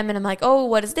talk to them, and I'm like, oh,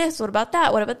 what is this? What about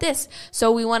that? What about this?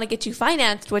 So we want to get you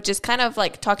financed, which is kind of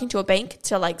like talking to a bank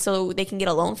to like, so they can get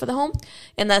a loan for the home,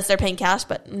 unless they're paying cash,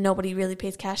 but nobody really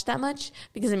pays cash that much,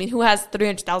 because I mean, who has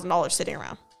 $300,000 sitting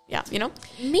around? Yeah, you know?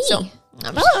 Me.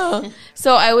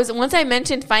 So once I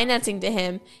mentioned financing to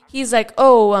him, he's like,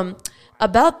 oh,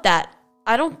 about that,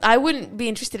 I wouldn't be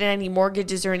interested in any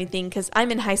mortgages or anything, because I'm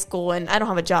in high school and I don't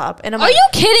have a job. And I'm Are you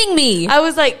kidding me? I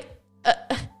was like,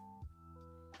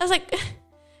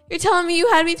 you're telling me you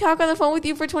had me talk on the phone with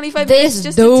you for 25 minutes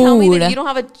just to tell me that you don't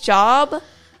have a job?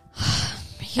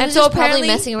 He was so probably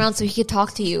messing around so he could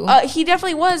talk to you. He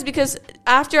definitely was, because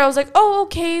after I was like, oh,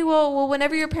 okay, well,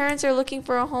 whenever your parents are looking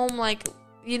for a home, like,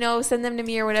 you know, send them to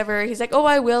me or whatever. He's like, oh,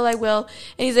 I will. And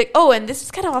he's like, oh, and this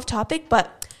is kind of off topic,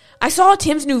 but I saw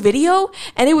Tim's new video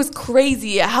and it was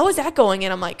crazy. How is that going?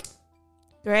 And I'm like,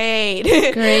 great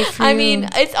for you. I mean,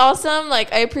 it's awesome.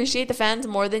 Like, I appreciate the fans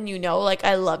more than you know. Like,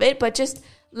 I love it, but just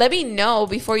let me know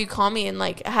before you call me and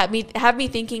like have me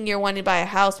thinking you're wanting to buy a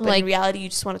house, but like, in reality you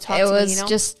just want to talk to me. It was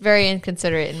just very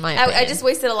inconsiderate in my opinion. I just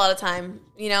wasted a lot of time,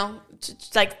 you know,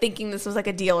 just like thinking this was like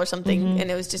a deal or something, and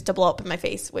it was just to blow up in my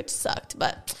face, which sucked.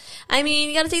 But I mean,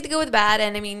 you got to take the good with the bad,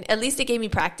 and I mean, at least it gave me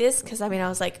practice, because I mean, I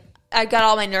was like, I got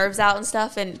all my nerves out and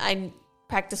stuff, and I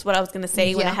practice what I was going to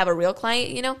say when I have a real client,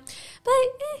 you know. But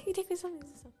you take me something.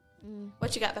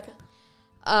 What you got, Becca?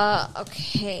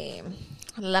 Okay.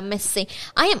 Let me see.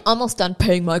 I am almost done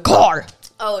paying my car.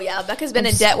 Oh, yeah. Becca's been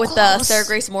in debt with the Sarah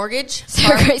Grace Mortgage.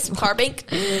 Car bank.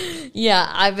 Yeah,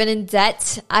 I've been in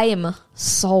debt. I am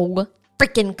so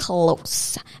freaking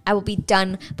close. I will be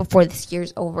done before this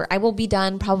year's over. I will be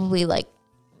done probably like,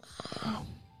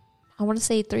 I want to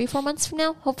say 3-4 months from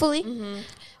now, hopefully.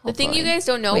 The thing you guys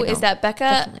don't know is that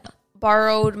Becca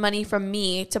borrowed money from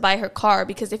me to buy her car,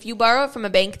 because if you borrow it from a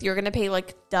bank, you're going to pay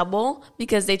like double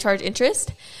because they charge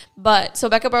interest. But so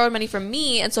Becca borrowed money from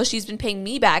me, and so she's been paying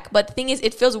me back. But the thing is,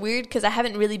 it feels weird because I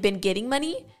haven't really been getting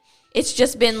money. It's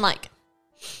just been like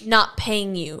not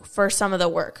paying you for some of the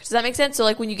work. Does that make sense? So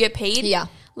like when you get paid,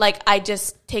 like I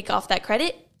just take off that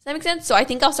credit. Does that make sense? So I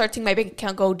think I'll start seeing my bank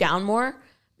account go down more,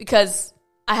 because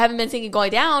I haven't been seeing it going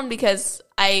down because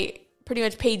I pretty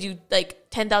much paid you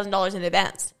like $10,000 in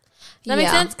advance. Does that make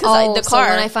sense? Because the car,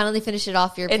 so when I finally finish it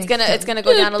off, it's gonna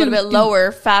go down a little bit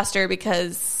lower faster,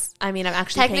 because I'm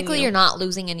actually technically you're not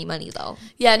losing any money though.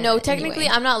 Yeah, no, technically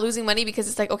I'm not losing money, because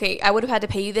it's like, okay, I would have had to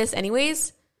pay you this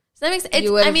anyways. So that makes sense.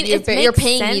 You're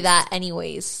paying me that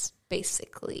anyways,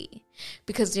 basically,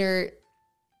 because you're.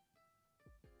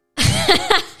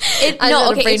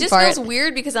 It just feels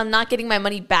weird because I'm not getting my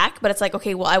money back, but it's like,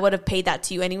 okay, well, I would have paid that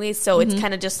to you anyways, so it's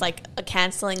kind of just like a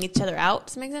canceling each other out.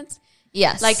 Does that make sense?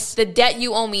 Yes. Like the debt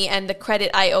you owe me and the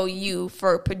credit I owe you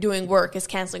for doing work is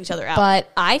canceling each other out.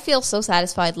 But I feel so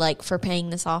satisfied, like, for paying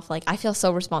this off. Like, I feel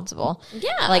so responsible.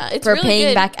 Yeah. Like, it's for really paying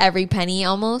good. back every penny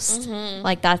almost.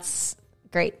 Like, that's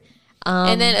great.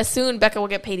 And then soon Becca will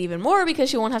get paid even more because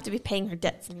she won't have to be paying her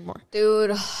debts anymore.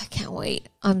 Dude, I can't wait.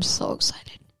 I'm so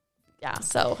excited. Yeah,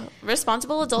 so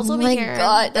responsible adults will be here. Oh my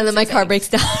God. And then my car breaks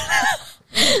down.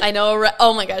 I know.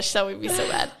 Oh my gosh, that would be so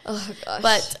bad. Oh gosh.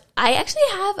 But I actually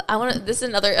this is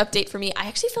another update for me. I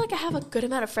actually feel like I have a good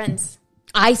amount of friends.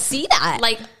 I see that.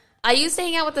 Like, I used to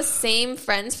hang out with the same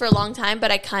friends for a long time,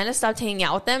 but I kind of stopped hanging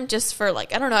out with them just for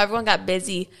like, I don't know, everyone got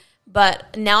busy.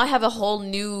 But now I have a whole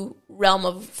new realm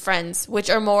of friends, which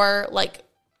are more like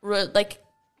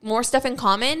more stuff in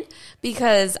common,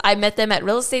 because I met them at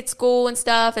real estate school and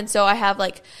stuff. And so I have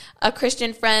like a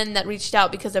Christian friend that reached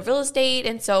out because of real estate.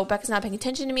 And so Becca's not paying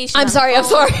attention to me. I'm so sorry. I'm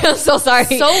so sorry.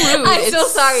 So rude. I'm so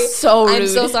sorry. So rude. I'm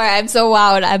so sorry. I'm so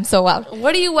wowed.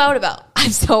 What are you wowed about?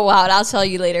 I'm so wowed. I'll tell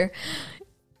you later.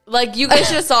 Like, you guys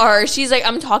should have saw her. She's like,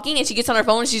 I'm talking, and she gets on her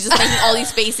phone, and she's just making all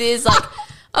these faces. Like,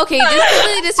 okay, just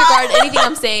completely disregard anything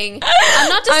I'm saying. I'm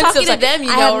not just talking to them,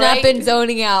 I have not been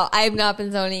zoning out. I have not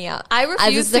been zoning out. I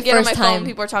refuse to get on my phone when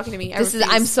people are talking to me.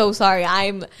 I'm so sorry.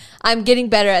 I'm getting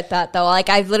better at that, though. Like,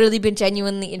 I've literally been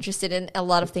genuinely interested in a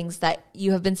lot of things that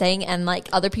you have been saying and, like,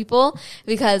 other people,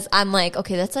 because I'm like,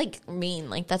 okay, that's, like, mean.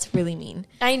 Like, that's really mean.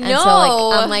 I know. And so,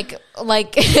 like, I'm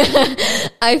like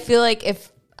I feel like if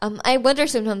I wonder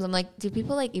sometimes, I'm like, do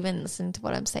people like even listen to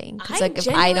what I'm saying? Because like, if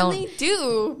I don't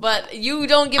do, but you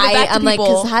don't give it back to I'm people. like,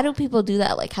 because how do people do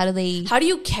that? Like, how do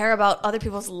you care about other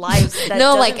people's lives? That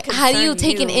no, like, how do you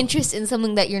take you? an interest in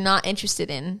something that you're not interested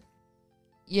in?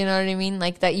 You know what I mean?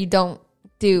 Like, that you don't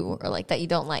do, or like that you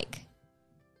don't like.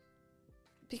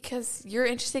 Because you're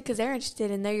interested, because they're interested,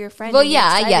 and they're your friend. Well, yeah.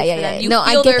 No,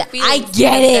 I get that. I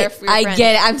get it. I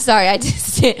get it. I'm sorry.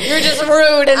 You're just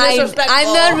rude and disrespectful.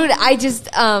 I'm not rude. I just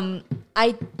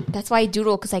that's why I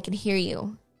doodle, because I can hear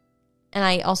you, and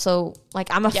I also like,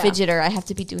 I'm a fidgeter. I have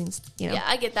to be doing, Yeah,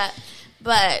 I get that.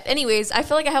 But anyways, I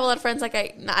feel like I have a lot of friends. Like,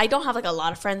 I don't have like a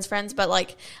lot of friends, but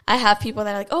like I have people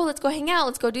that are like, oh, let's go hang out,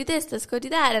 let's go do this, let's go do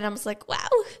that, and I'm just like, wow,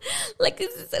 like,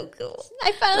 this is so cool.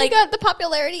 I finally got the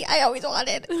popularity I always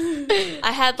wanted.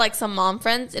 I had like some mom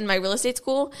friends in my real estate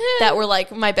school that were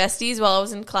like my besties while I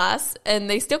was in class, and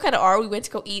they still kind of are. We went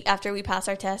to go eat after we passed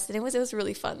our test, and it was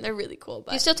really fun. They're really cool.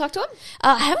 But you still talk to them?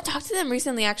 I haven't talked to them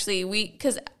recently, actually.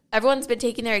 Because everyone's been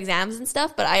taking their exams and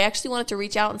stuff, but I actually wanted to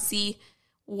reach out and see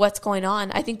what's going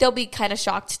on. I think they'll be kind of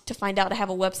shocked to find out I have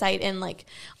a website and like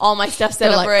all my stuff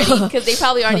set up already, because they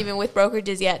probably aren't even with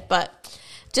brokerages yet. But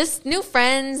just new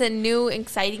friends and new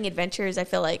exciting adventures, I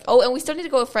feel like. Oh, and we still need to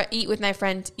go eat with my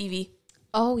friend Evie.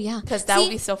 Oh yeah, because that would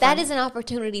be so fun. That is an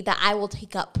opportunity that I will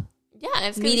take up. Yeah, and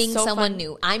it's meeting so someone fun.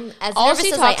 new. I'm as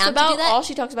nervous as I am to do that. All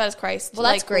she talks about is Christ. Well,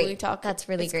 that's great. We talk, that's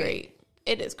really great.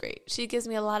 It is great. She gives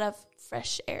me a lot of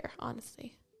fresh air,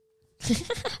 honestly.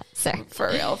 Sorry. For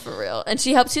real. And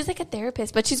she helps. She's like a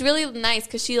therapist, but she's really nice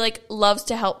because she like loves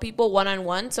to help people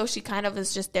one-on-one. So she kind of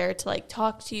is just there to like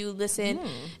talk to you, listen.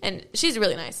 And she's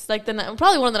really nice. Like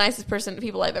probably one of the nicest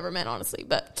people I've ever met, honestly.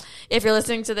 But if you're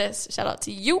listening to this, shout out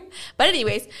to you. But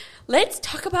anyways, let's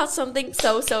talk about something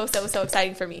so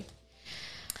exciting for me.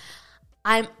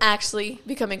 I'm actually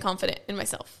becoming confident in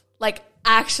myself. Like,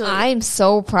 actually, I'm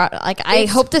so proud. Like, I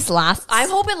hope this lasts. I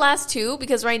hope it lasts too,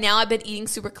 because right now I've been eating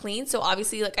super clean. So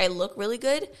obviously, like, I look really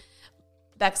good.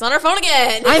 Beck's on her phone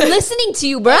again. I'm listening to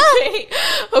you, bro.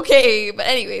 Okay. But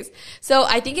anyways, so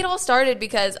I think it all started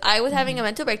because I was having a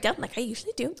mental breakdown, like I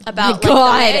usually do, about like the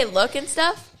way I look and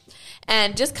stuff.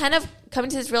 And just kind of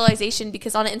coming to this realization,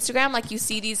 because on Instagram, like, you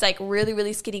see these like really,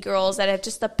 really skinny girls that have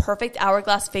just the perfect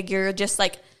hourglass figure, just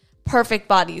like perfect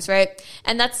bodies, right?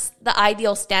 And that's the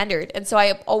ideal standard. And so I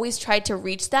have always tried to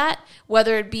reach that,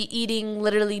 whether it be eating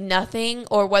literally nothing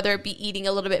or whether it be eating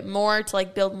a little bit more to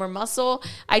like build more muscle.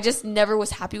 I just never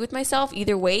was happy with myself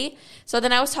either way. So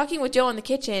then I was talking with Joe in the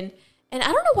kitchen, and I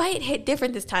don't know why it hit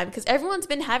different this time, because everyone's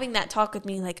been having that talk with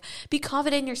me, like, be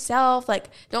confident in yourself, like,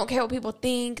 don't care what people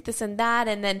think, this and that.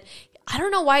 And then I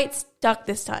don't know why it stuck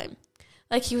this time.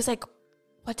 Like, he was like,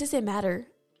 what does it matter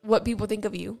what people think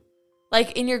of you?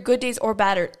 Like, in your good days or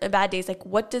bad days, like,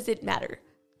 what does it matter?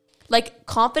 Like,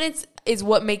 confidence is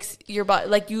what makes your body,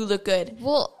 like, you look good.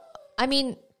 Well, I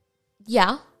mean,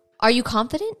 yeah. Are you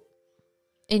confident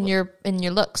in your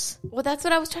looks? Well, that's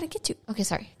what I was trying to get to. Okay,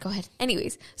 sorry. Go ahead.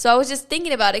 Anyways, so I was just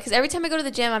thinking about it, because every time I go to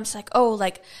the gym, I'm just like, oh,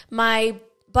 like, my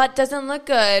butt doesn't look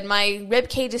good. My rib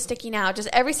cage is sticking out. Just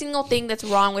every single thing that's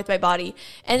wrong with my body.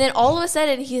 And then all of a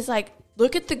sudden, he's like,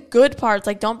 look at the good parts.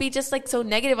 Like, don't be just like so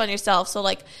negative on yourself. So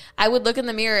like, I would look in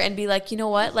the mirror and be like, you know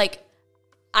what? Like,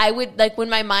 I would, like, when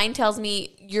my mind tells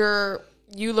me you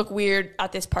look weird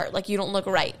at this part, like, you don't look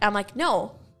right, I'm like,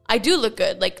 no, I do look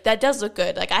good. Like, that does look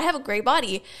good. Like, I have a great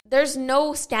body. There's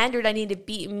no standard I need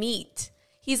to meet.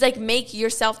 He's like, make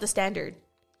yourself the standard.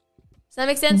 Does that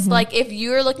make sense? Mm-hmm. Like, if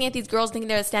you're looking at these girls thinking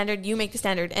they're the standard, you make the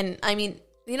standard. And I mean,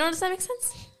 you know, does that make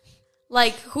sense?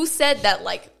 Like, who said that,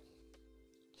 like,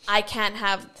 I can't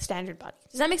have the standard body?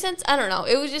 Does that make sense? I don't know.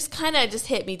 It was just kind of just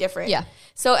hit me different. Yeah.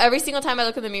 So every single time I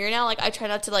look in the mirror now, like, I try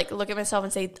not to like look at myself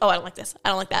and say, oh, I don't like this, I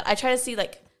don't like that. I try to see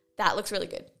like, that looks really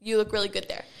good. You look really good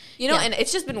there. You know, yeah. And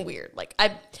it's just been weird. Like,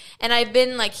 I've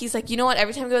been like, he's like, you know what?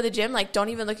 Every time you go to the gym, like, don't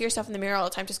even look at yourself in the mirror all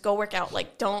the time. Just go work out.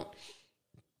 Like, don't.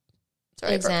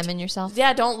 Sorry, examine yourself.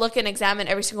 Yeah, don't look and examine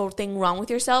every single thing wrong with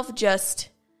yourself. Just,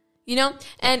 you know,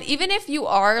 and even if you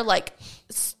are like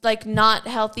not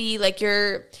healthy, like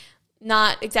you're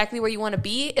not exactly where you want to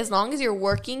be, as long as you're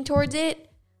working towards it,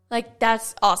 like,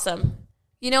 that's awesome.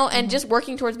 You know, and just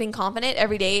working towards being confident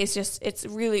every day is just, it's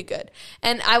really good.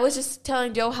 And I was just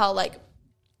telling Joe how, like,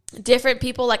 different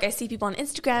people, like, I see people on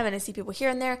Instagram and I see people here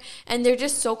and there, and they're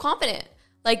just so confident.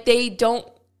 Like, they don't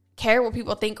care what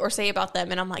people think or say about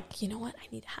them. And I'm like, you know what? I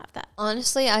need to have that.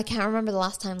 Honestly, I can't remember the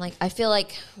last time. Like, I feel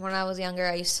like when I was younger,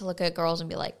 I used to look at girls and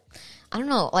be like, I don't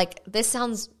know, like, this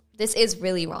is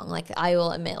really wrong. Like, I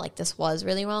will admit, like, this was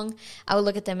really wrong. I would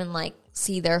look at them and, like,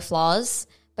 see their flaws.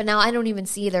 But now I don't even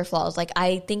see their flaws. Like,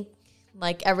 I think,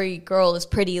 like, every girl is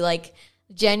pretty. Like,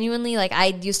 genuinely, like, I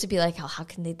used to be like, oh, how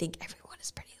can they think everyone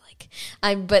is pretty?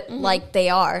 Like, but, like, they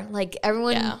are. Like,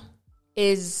 everyone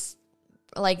is,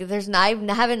 like,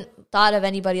 I haven't thought of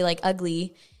anybody, like,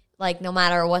 ugly. Like, no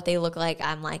matter what they look like,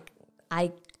 I'm like,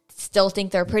 I still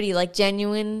think they're pretty. Like,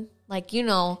 genuine, like, you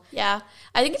know. Yeah.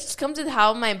 I think it just comes with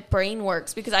how my brain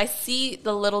works, because I see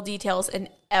the little details in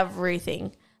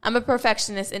everything. I'm a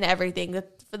perfectionist in everything.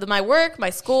 My work,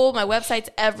 my school, my websites,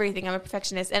 everything. I'm a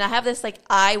perfectionist. And I have this, like,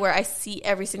 eye where I see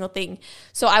every single thing.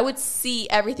 So I would see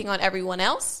everything on everyone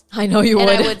else. I know you would.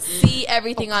 And I would see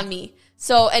everything on me.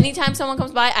 So anytime someone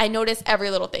comes by, I notice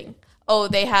every little thing. Oh,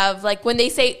 they have, like, when they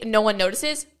say no one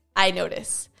notices, I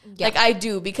notice. Yeah. Like, I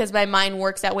do, because my mind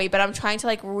works that way. But I'm trying to,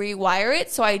 like, rewire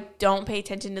it so I don't pay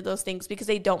attention to those things, because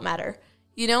they don't matter.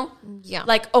 You know? Yeah.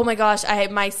 Like, oh my gosh,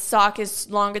 my sock is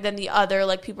longer than the other.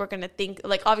 Like, people are going to think,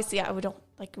 like, obviously I don't,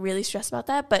 like, really stress about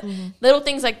that. But little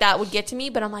things like that would get to me.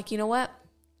 But I'm like, you know what?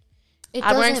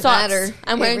 I'm wearing socks. Matter.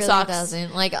 I'm wearing really socks.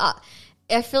 Doesn't. Like,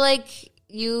 I feel like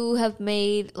you have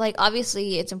made, like,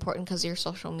 obviously it's important because of your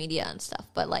social media and stuff.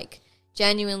 But, like,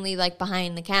 genuinely, like,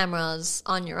 behind the cameras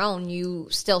on your own, you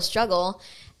still struggle.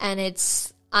 And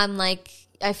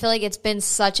I feel like it's been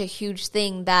such a huge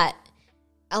thing that,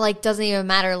 like, doesn't even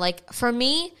matter. Like, for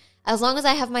me, as long as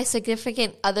I have my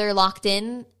significant other locked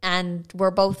in and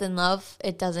we're both in love,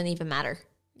 it doesn't even matter.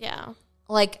 Yeah.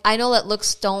 Like, I know that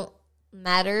looks don't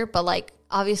matter, but, like,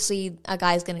 obviously a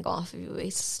guy's going to go off of you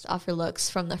based off your looks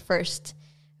from the first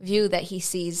view that he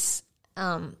sees,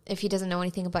 if he doesn't know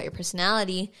anything about your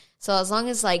personality. So as long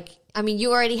as, like, I mean,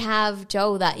 you already have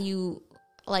Joe that you,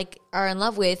 like, are in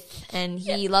love with, and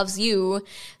he loves you.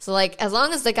 So, like, as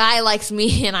long as the guy likes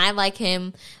me and I like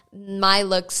him, my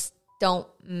looks don't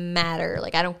matter.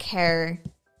 Like, I don't care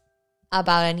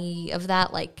about any of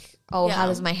that. Like, how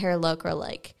does my hair look? Or,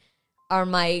 like, are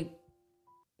my,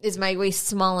 is my waist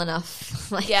small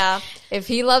enough? Like, Yeah. if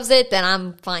he loves it, then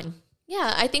I'm fine.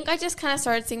 Yeah, I think I just kind of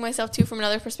started seeing myself too from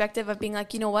another perspective of being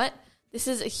like, you know what? This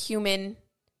is a human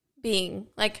being.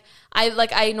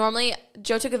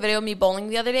 Joe took a video of me bowling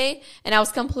the other day, and I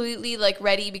was completely like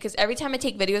ready because every time I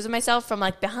take videos of myself from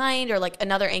like behind or like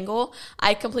another angle,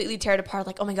 I completely tear it apart.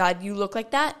 Like, oh my God, you look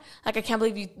like that? Like, I can't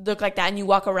believe you look like that and you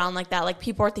walk around like that. Like,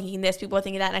 people are thinking this, people are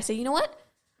thinking that. And I say, you know what?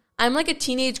 I'm like a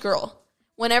teenage girl.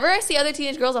 Whenever I see other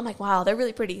teenage girls, I'm like, wow, they're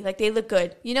really pretty. Like, they look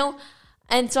good, you know?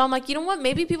 And so I'm like, you know what?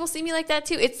 Maybe people see me like that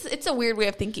too. It's a weird way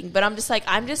of thinking, but I'm just like,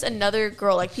 I'm just another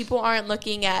girl. Like, people aren't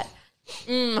looking at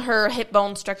her hip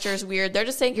bone structure is weird. They're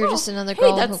just saying, You're just another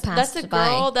girl who passed that's a by.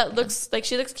 girl that looks like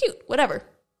she looks cute. Whatever.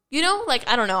 You know, like,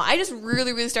 I don't know. I just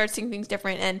really, really started seeing things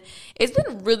different, and it's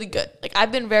been really good. Like,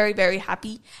 I've been very, very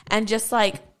happy, and just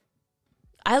like,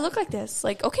 I look like this.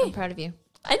 Like, okay. I'm proud of you.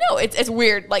 I know. It's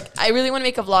weird. Like, I really want to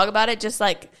make a vlog about it, just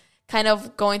like kind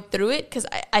of going through it, because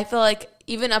I feel like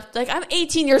even up, like, I'm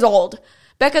 18 years old.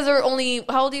 Becca's are only,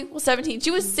 how old are you? Well, 17.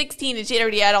 She was 16 and she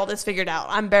already had all this figured out.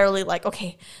 I'm barely like,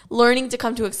 okay, learning to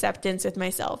come to acceptance with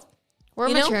myself. We're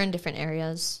mature in different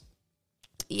areas.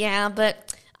 Yeah,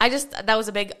 but that was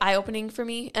a big eye-opening for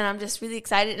me, and I'm just really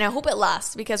excited, and I hope it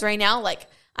lasts, because right now, like,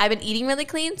 I've been eating really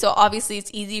clean, so obviously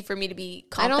it's easy for me to be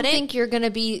confident. I don't think you're going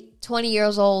to be 20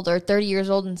 years old or 30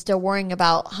 years old and still worrying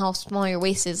about how small your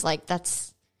waist is. Like,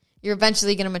 you're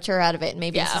eventually going to mature out of it, and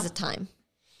maybe this is a time.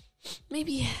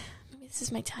 Maybe this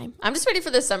is my time. I'm just ready for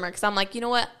this summer, because I'm like, you know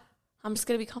what? I'm just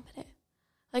going to be confident.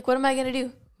 Like, what am I going to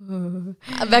do?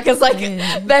 Becca's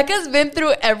been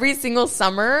through every single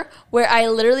summer where I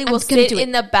literally will sit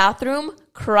in the bathroom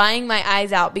crying my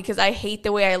eyes out because I hate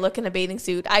the way I look in a bathing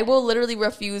suit. I will literally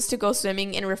refuse to go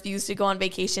swimming and refuse to go on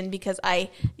vacation because I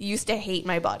used to hate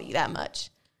my body that much.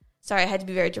 Sorry, I had to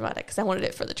be very dramatic because I wanted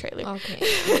it for the trailer.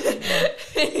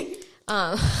 Okay.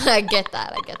 I get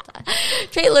that.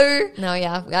 Trailer. No,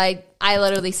 yeah. I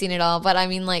literally seen it all. But I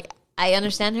mean, like, I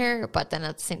understand her, but then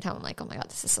at the same time, I'm like, oh my God,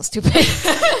 this is so stupid.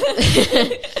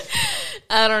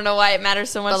 I don't know why it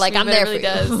matters so much. But like, to me, I'm there it really for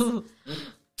you. does.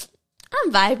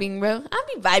 I'm vibing, bro. I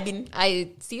be vibing. I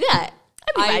see that.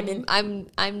 I be vibing.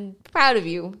 I'm proud of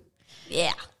you.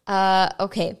 Yeah.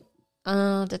 Okay.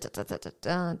 Okay.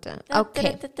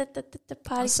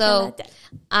 So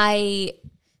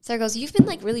Sarah goes, you've been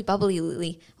like really bubbly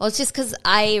lately. Well, it's just because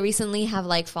I recently have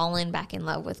like fallen back in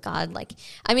love with God. Like,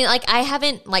 I mean, like, I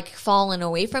haven't like fallen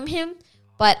away from him,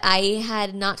 but I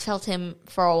had not felt him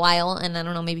for a while. And I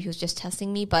don't know, maybe he was just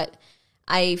testing me, but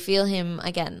I feel him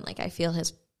again. Like, I feel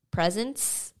his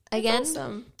presence again. That's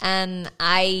awesome. And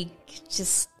I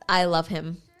love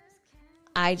him.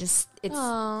 It's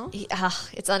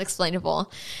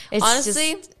unexplainable. It's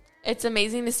honestly, it's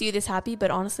amazing to see you this happy, but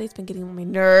honestly, it's been getting on my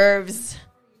nerves.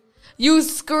 You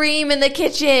scream in the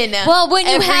kitchen. Well, when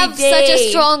you have such a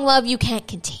strong love, you can't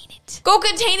contain it. Go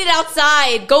contain it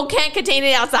outside. Can't contain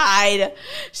it outside.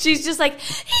 She's just like,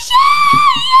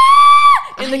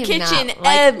 yeah, in the kitchen.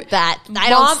 Like that. I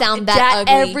don't sound that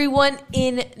ugly. Everyone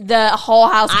in the whole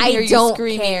house can hear you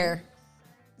screaming. I don't care.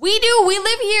 We do. We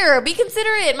live here. Be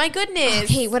considerate. My goodness.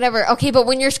 Okay, whatever. Okay, but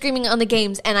when you're screaming on the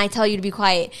games and I tell you to be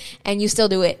quiet and you still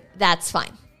do it, that's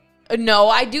fine. No,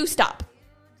 I do stop.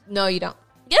 No, you don't.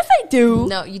 Yes, I do.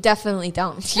 No, you definitely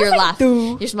don't. Yes, You're laughing.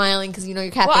 do. You're smiling because you know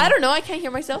you're capping. Well, I don't know. I can't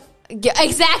hear myself. Yeah,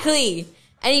 exactly.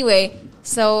 Anyway,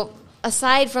 so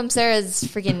aside from Sarah's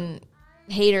freaking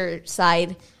hater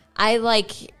side, I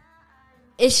like...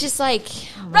 It's just like...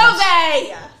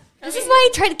 Rosie! This is why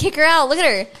I tried to kick her out. Look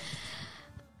at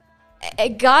her.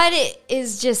 God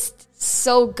is just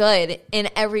so good in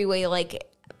every way. Like,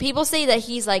 people say that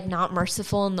he's like not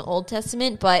merciful in the Old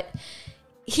Testament, but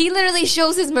he literally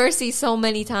shows his mercy so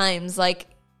many times. Like,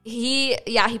 he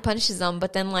punishes them,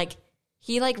 but then like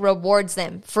he like rewards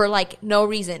them for like no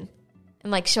reason,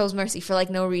 and like shows mercy for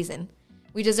like no reason.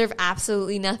 We deserve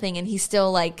absolutely nothing, and he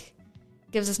still like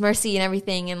gives us mercy and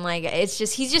everything. And like, it's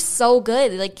just, he's just so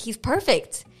good. Like, he's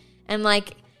perfect. And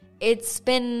like, it's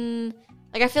been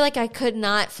like, I feel like I could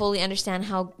not fully understand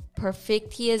how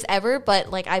perfect he is ever, but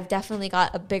like, I've definitely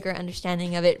got a bigger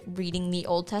understanding of it reading the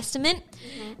Old Testament.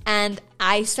 Mm-hmm. And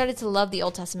I started to love the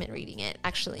Old Testament reading it,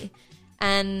 actually.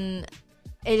 And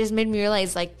it just made me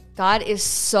realize, like, God is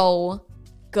so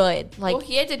good. Like, well,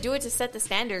 he had to do it to set the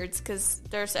standards, because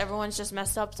everyone's just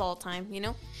messed up all the time, you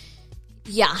know?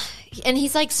 Yeah. And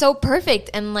he's like so perfect.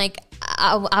 And like,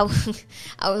 I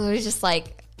was just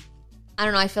like, I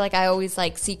don't know, I feel like I always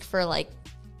like seek for like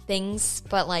things,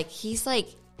 but like, he's like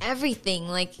everything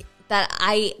like that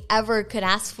I ever could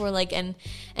ask for. Like, and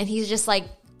he's just like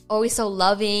always so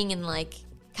loving and like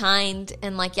kind,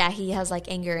 and like, yeah, he has like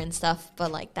anger and stuff,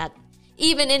 but like that,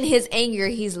 even in his anger,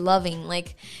 he's loving.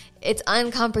 Like, it's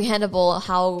incomprehensible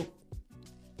how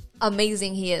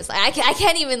amazing he is. Like, I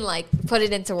can't even, like, put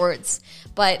it into words.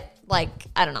 But, like,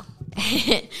 I don't know.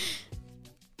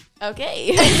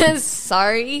 Okay.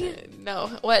 Sorry. No.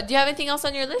 What? Do you have anything else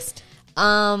on your list?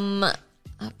 Oh,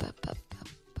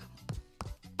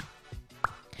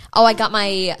 I got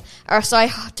so I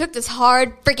took this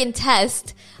hard freaking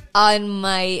test in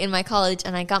my college,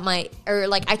 and I got I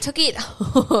took it.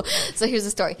 So here's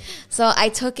the story. So I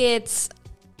took it,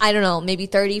 I don't know, maybe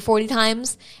 30, 40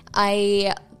 times.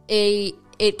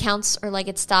 It counts, or like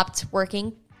it stopped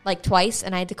working like twice,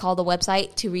 and I had to call the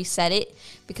website to reset it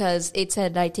because it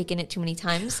said I'd taken it too many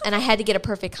times, and I had to get a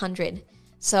perfect 100.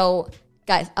 So,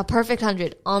 guys, a perfect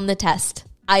 100 on the test.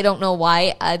 I don't know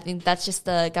why. I think that's just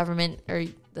the government or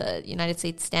the United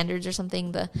States standards or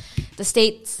something. The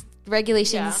state's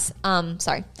regulations. Yeah.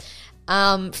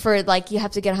 For like you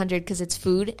have to get 100 because it's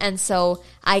food, and so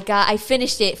I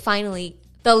finished it finally.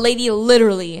 The lady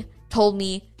literally told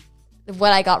me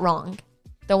what I got wrong.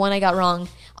 The one I got wrong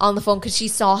on the phone because she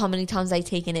saw how many times I'd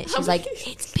taken it. She's like,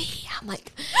 it's B. I'm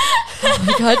like, oh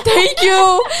my God, thank you.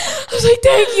 I was like,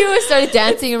 thank you. I started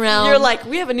dancing around. You're like,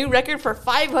 we have a new record for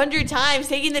 500 times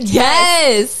taking the test.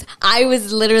 Yes. I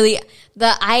was literally,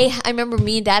 I remember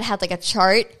me and Dad had like a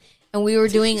chart, and we were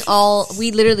doing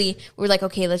we were like,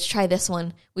 okay, let's try this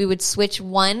one. We would switch we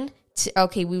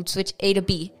would switch A to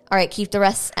B. All right, keep the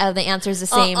rest of the answers the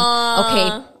same.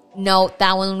 Okay, no,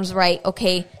 that one was right.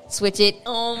 Okay, switch it.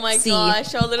 Oh my C.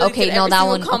 gosh! Okay, no, that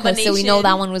one. Okay, so we know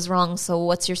that one was wrong. So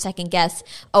what's your second guess?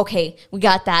 Okay, we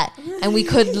got that, and we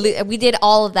did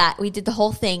all of that. We did the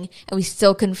whole thing, and we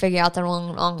still couldn't figure out the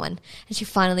wrong one. And she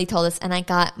finally told us, and I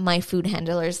got my food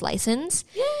handler's license.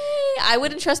 Yay! I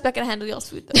wouldn't trust Becca to handle y'all's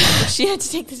food though. She had to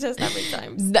take the test that many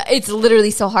times. It's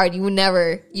literally so hard.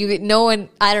 No one.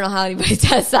 I don't know how anybody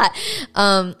does that.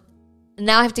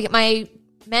 Now I have to get my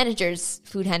manager's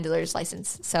food handler's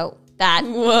license. So that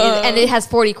is, and it has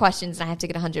 40 questions, and I have to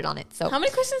get 100 on it. So how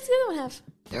many questions does the other one have?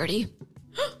 30.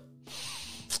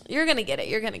 You're gonna get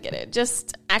it.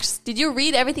 Just actually, did you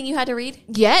read everything you had to read?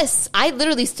 Yes, I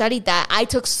literally studied that. I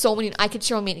took so many. I could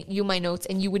show you my notes,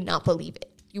 and you would not believe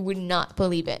it. You would not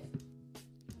believe it.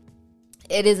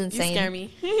 It is insane. You scare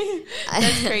me.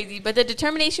 That's crazy. But the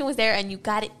determination was there, and you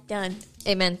got it done.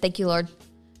 Amen. Thank you, Lord.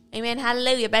 Amen.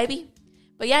 Hallelujah, baby.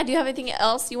 But yeah, do you have anything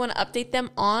else you want to update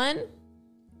them on?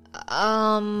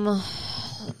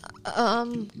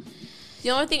 The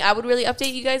only thing I would really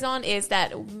update you guys on is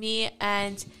that me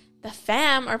and the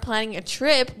fam are planning a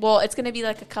trip. Well, it's going to be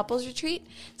like a couples retreat.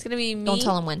 It's going to be me. Don't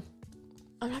tell them when.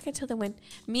 I'm not going to tell them when.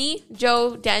 Me,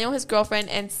 Joe, Daniel, his girlfriend,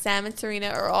 and Sam and Serena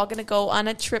are all going to go on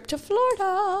a trip to Florida.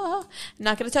 I'm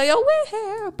not going to tell y'all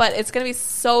where, but it's going to be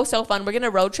so, so fun. We're going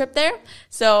to road trip there.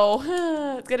 So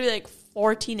it's going to be like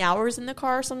 14 hours in the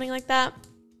car or something like that.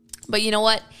 But you know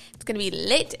what? It's going to be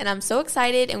lit, and I'm so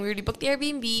excited. And we already booked the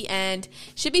Airbnb, and it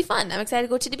should be fun. I'm excited to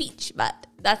go to the beach, but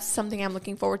that's something I'm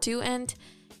looking forward to, and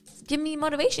give me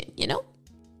motivation, you know?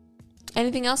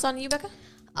 Anything else on you, Becca?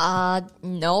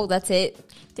 No, that's it.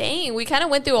 Dang, we kind of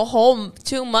went through a whole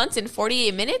 2 months in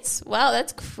 48 minutes. Wow,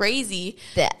 that's crazy.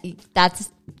 That's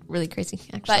really crazy,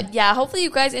 actually. But yeah, hopefully you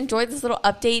guys enjoyed this little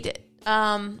update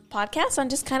podcast on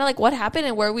just kind of like what happened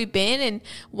and where we've been and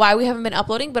why we haven't been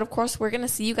uploading. But of course, we're going to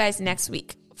see you guys next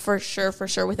week. For sure,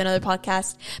 with another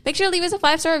podcast. Make sure to leave us a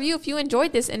 5-star review if you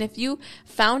enjoyed this and if you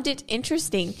found it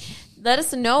interesting. Let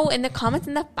us know in the comments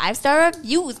in the 5-star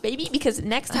reviews, baby, because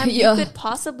next time you could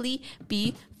possibly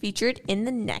be featured in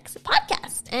the next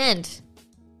podcast. And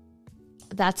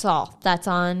that's all. That's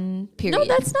on period. No,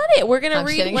 that's not it. We're going to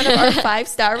read one of our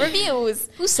 5-star reviews.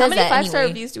 Who says How many that 5-star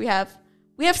anyway? reviews do we have?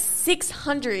 We have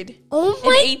 618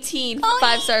 Oh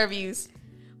 5-star reviews.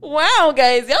 Wow,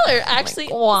 guys. Y'all are actually...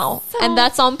 wow. So and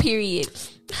that's on period.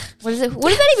 What is it? What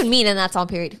does that even mean, and that's on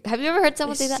period? Have you ever heard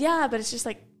someone say that? Yeah, but it's just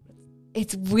like...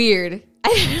 It's weird.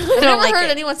 I've never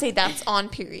heard anyone say that's on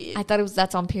period. I thought it was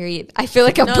that's on period. I feel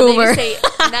like a boomer. They say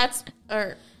that's...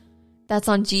 or that's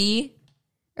on G,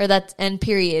 or that's N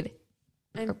period.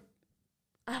 I don't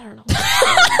know.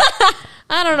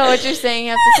 I don't know what you're saying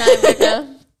half the time,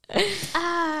 Becca.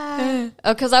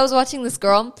 Because I was watching this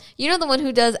girl, you know, the one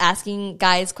who does asking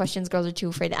guys questions girls are too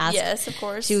afraid to ask. Yes, of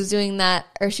course. She was doing that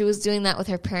with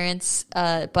her parents,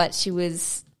 but she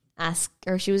was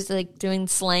like doing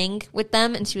slang with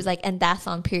them, and she was like, and that's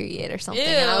on period or something. Ew.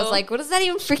 And I was like, what does that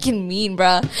even freaking mean,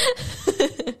 bruh?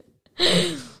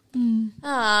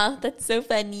 Ah, that's so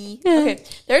funny. Okay,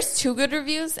 there's 2 good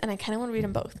reviews, and I kind of want to read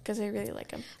them both because I really like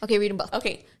them. Okay, read them both.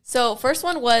 Okay, so first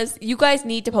one was, you guys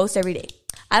need to post every day.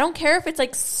 I don't care if it's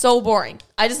like so boring.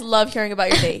 I just love hearing about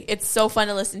your day. It's so fun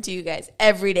to listen to you guys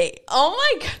every day. Oh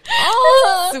my God.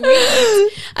 Oh,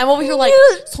 sweet. I'm over here like,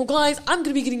 so guys, I'm going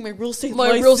to be getting my real estate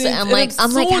license.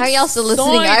 I'm like, how are y'all still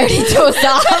listening? I already dozed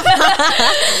off.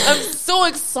 I'm so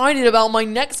excited about my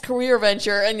next career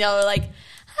venture. And y'all are like,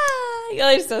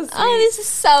 y'all are so sweet. Oh, this is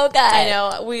so good. I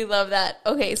know. We love that.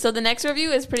 Okay, so the next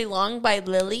review is pretty long by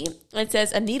Lily. It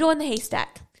says, A Needle in the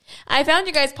Haystack. I found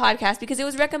your guys' podcast because it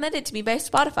was recommended to me by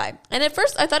Spotify. And at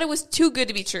first, I thought it was too good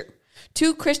to be true.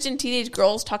 2 Christian teenage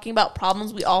girls talking about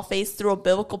problems we all face through a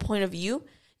biblical point of view.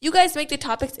 You guys make the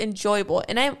topics enjoyable,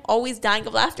 and I'm always dying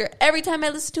of laughter every time I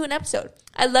listen to an episode.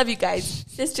 I love you guys.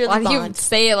 Sisterly bond. Why do you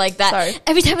say it like that? Sorry.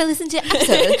 Every time I listen to an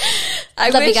episode. I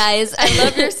love you guys. I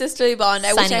love your sisterly bond.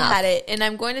 I wish I Signing had it. And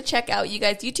I'm going to check out you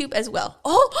guys' YouTube as well.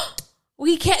 Oh,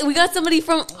 we got somebody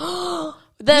from...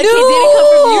 The kid didn't come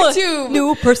from YouTube.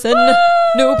 New person.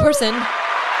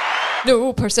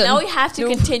 Now we have to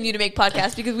continue to make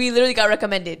podcasts because we literally got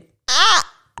recommended.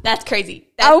 That's crazy.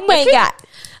 Oh my God.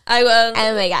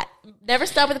 Oh my God. Never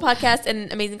stop with the podcast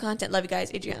and amazing content. Love you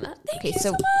guys, Adriana. Thank you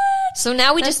so much. So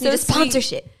now we just need a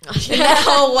sponsorship.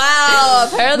 Oh wow!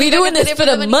 Apparently we're doing this for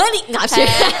the money. No.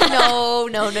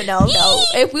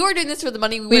 If we were doing this for the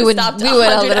money, we would have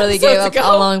literally gave up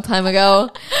a long time ago.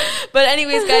 But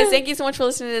anyways, guys, thank you so much for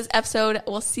listening to this episode.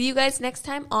 We'll see you guys next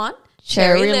time on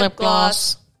Cherry Lip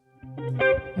Gloss.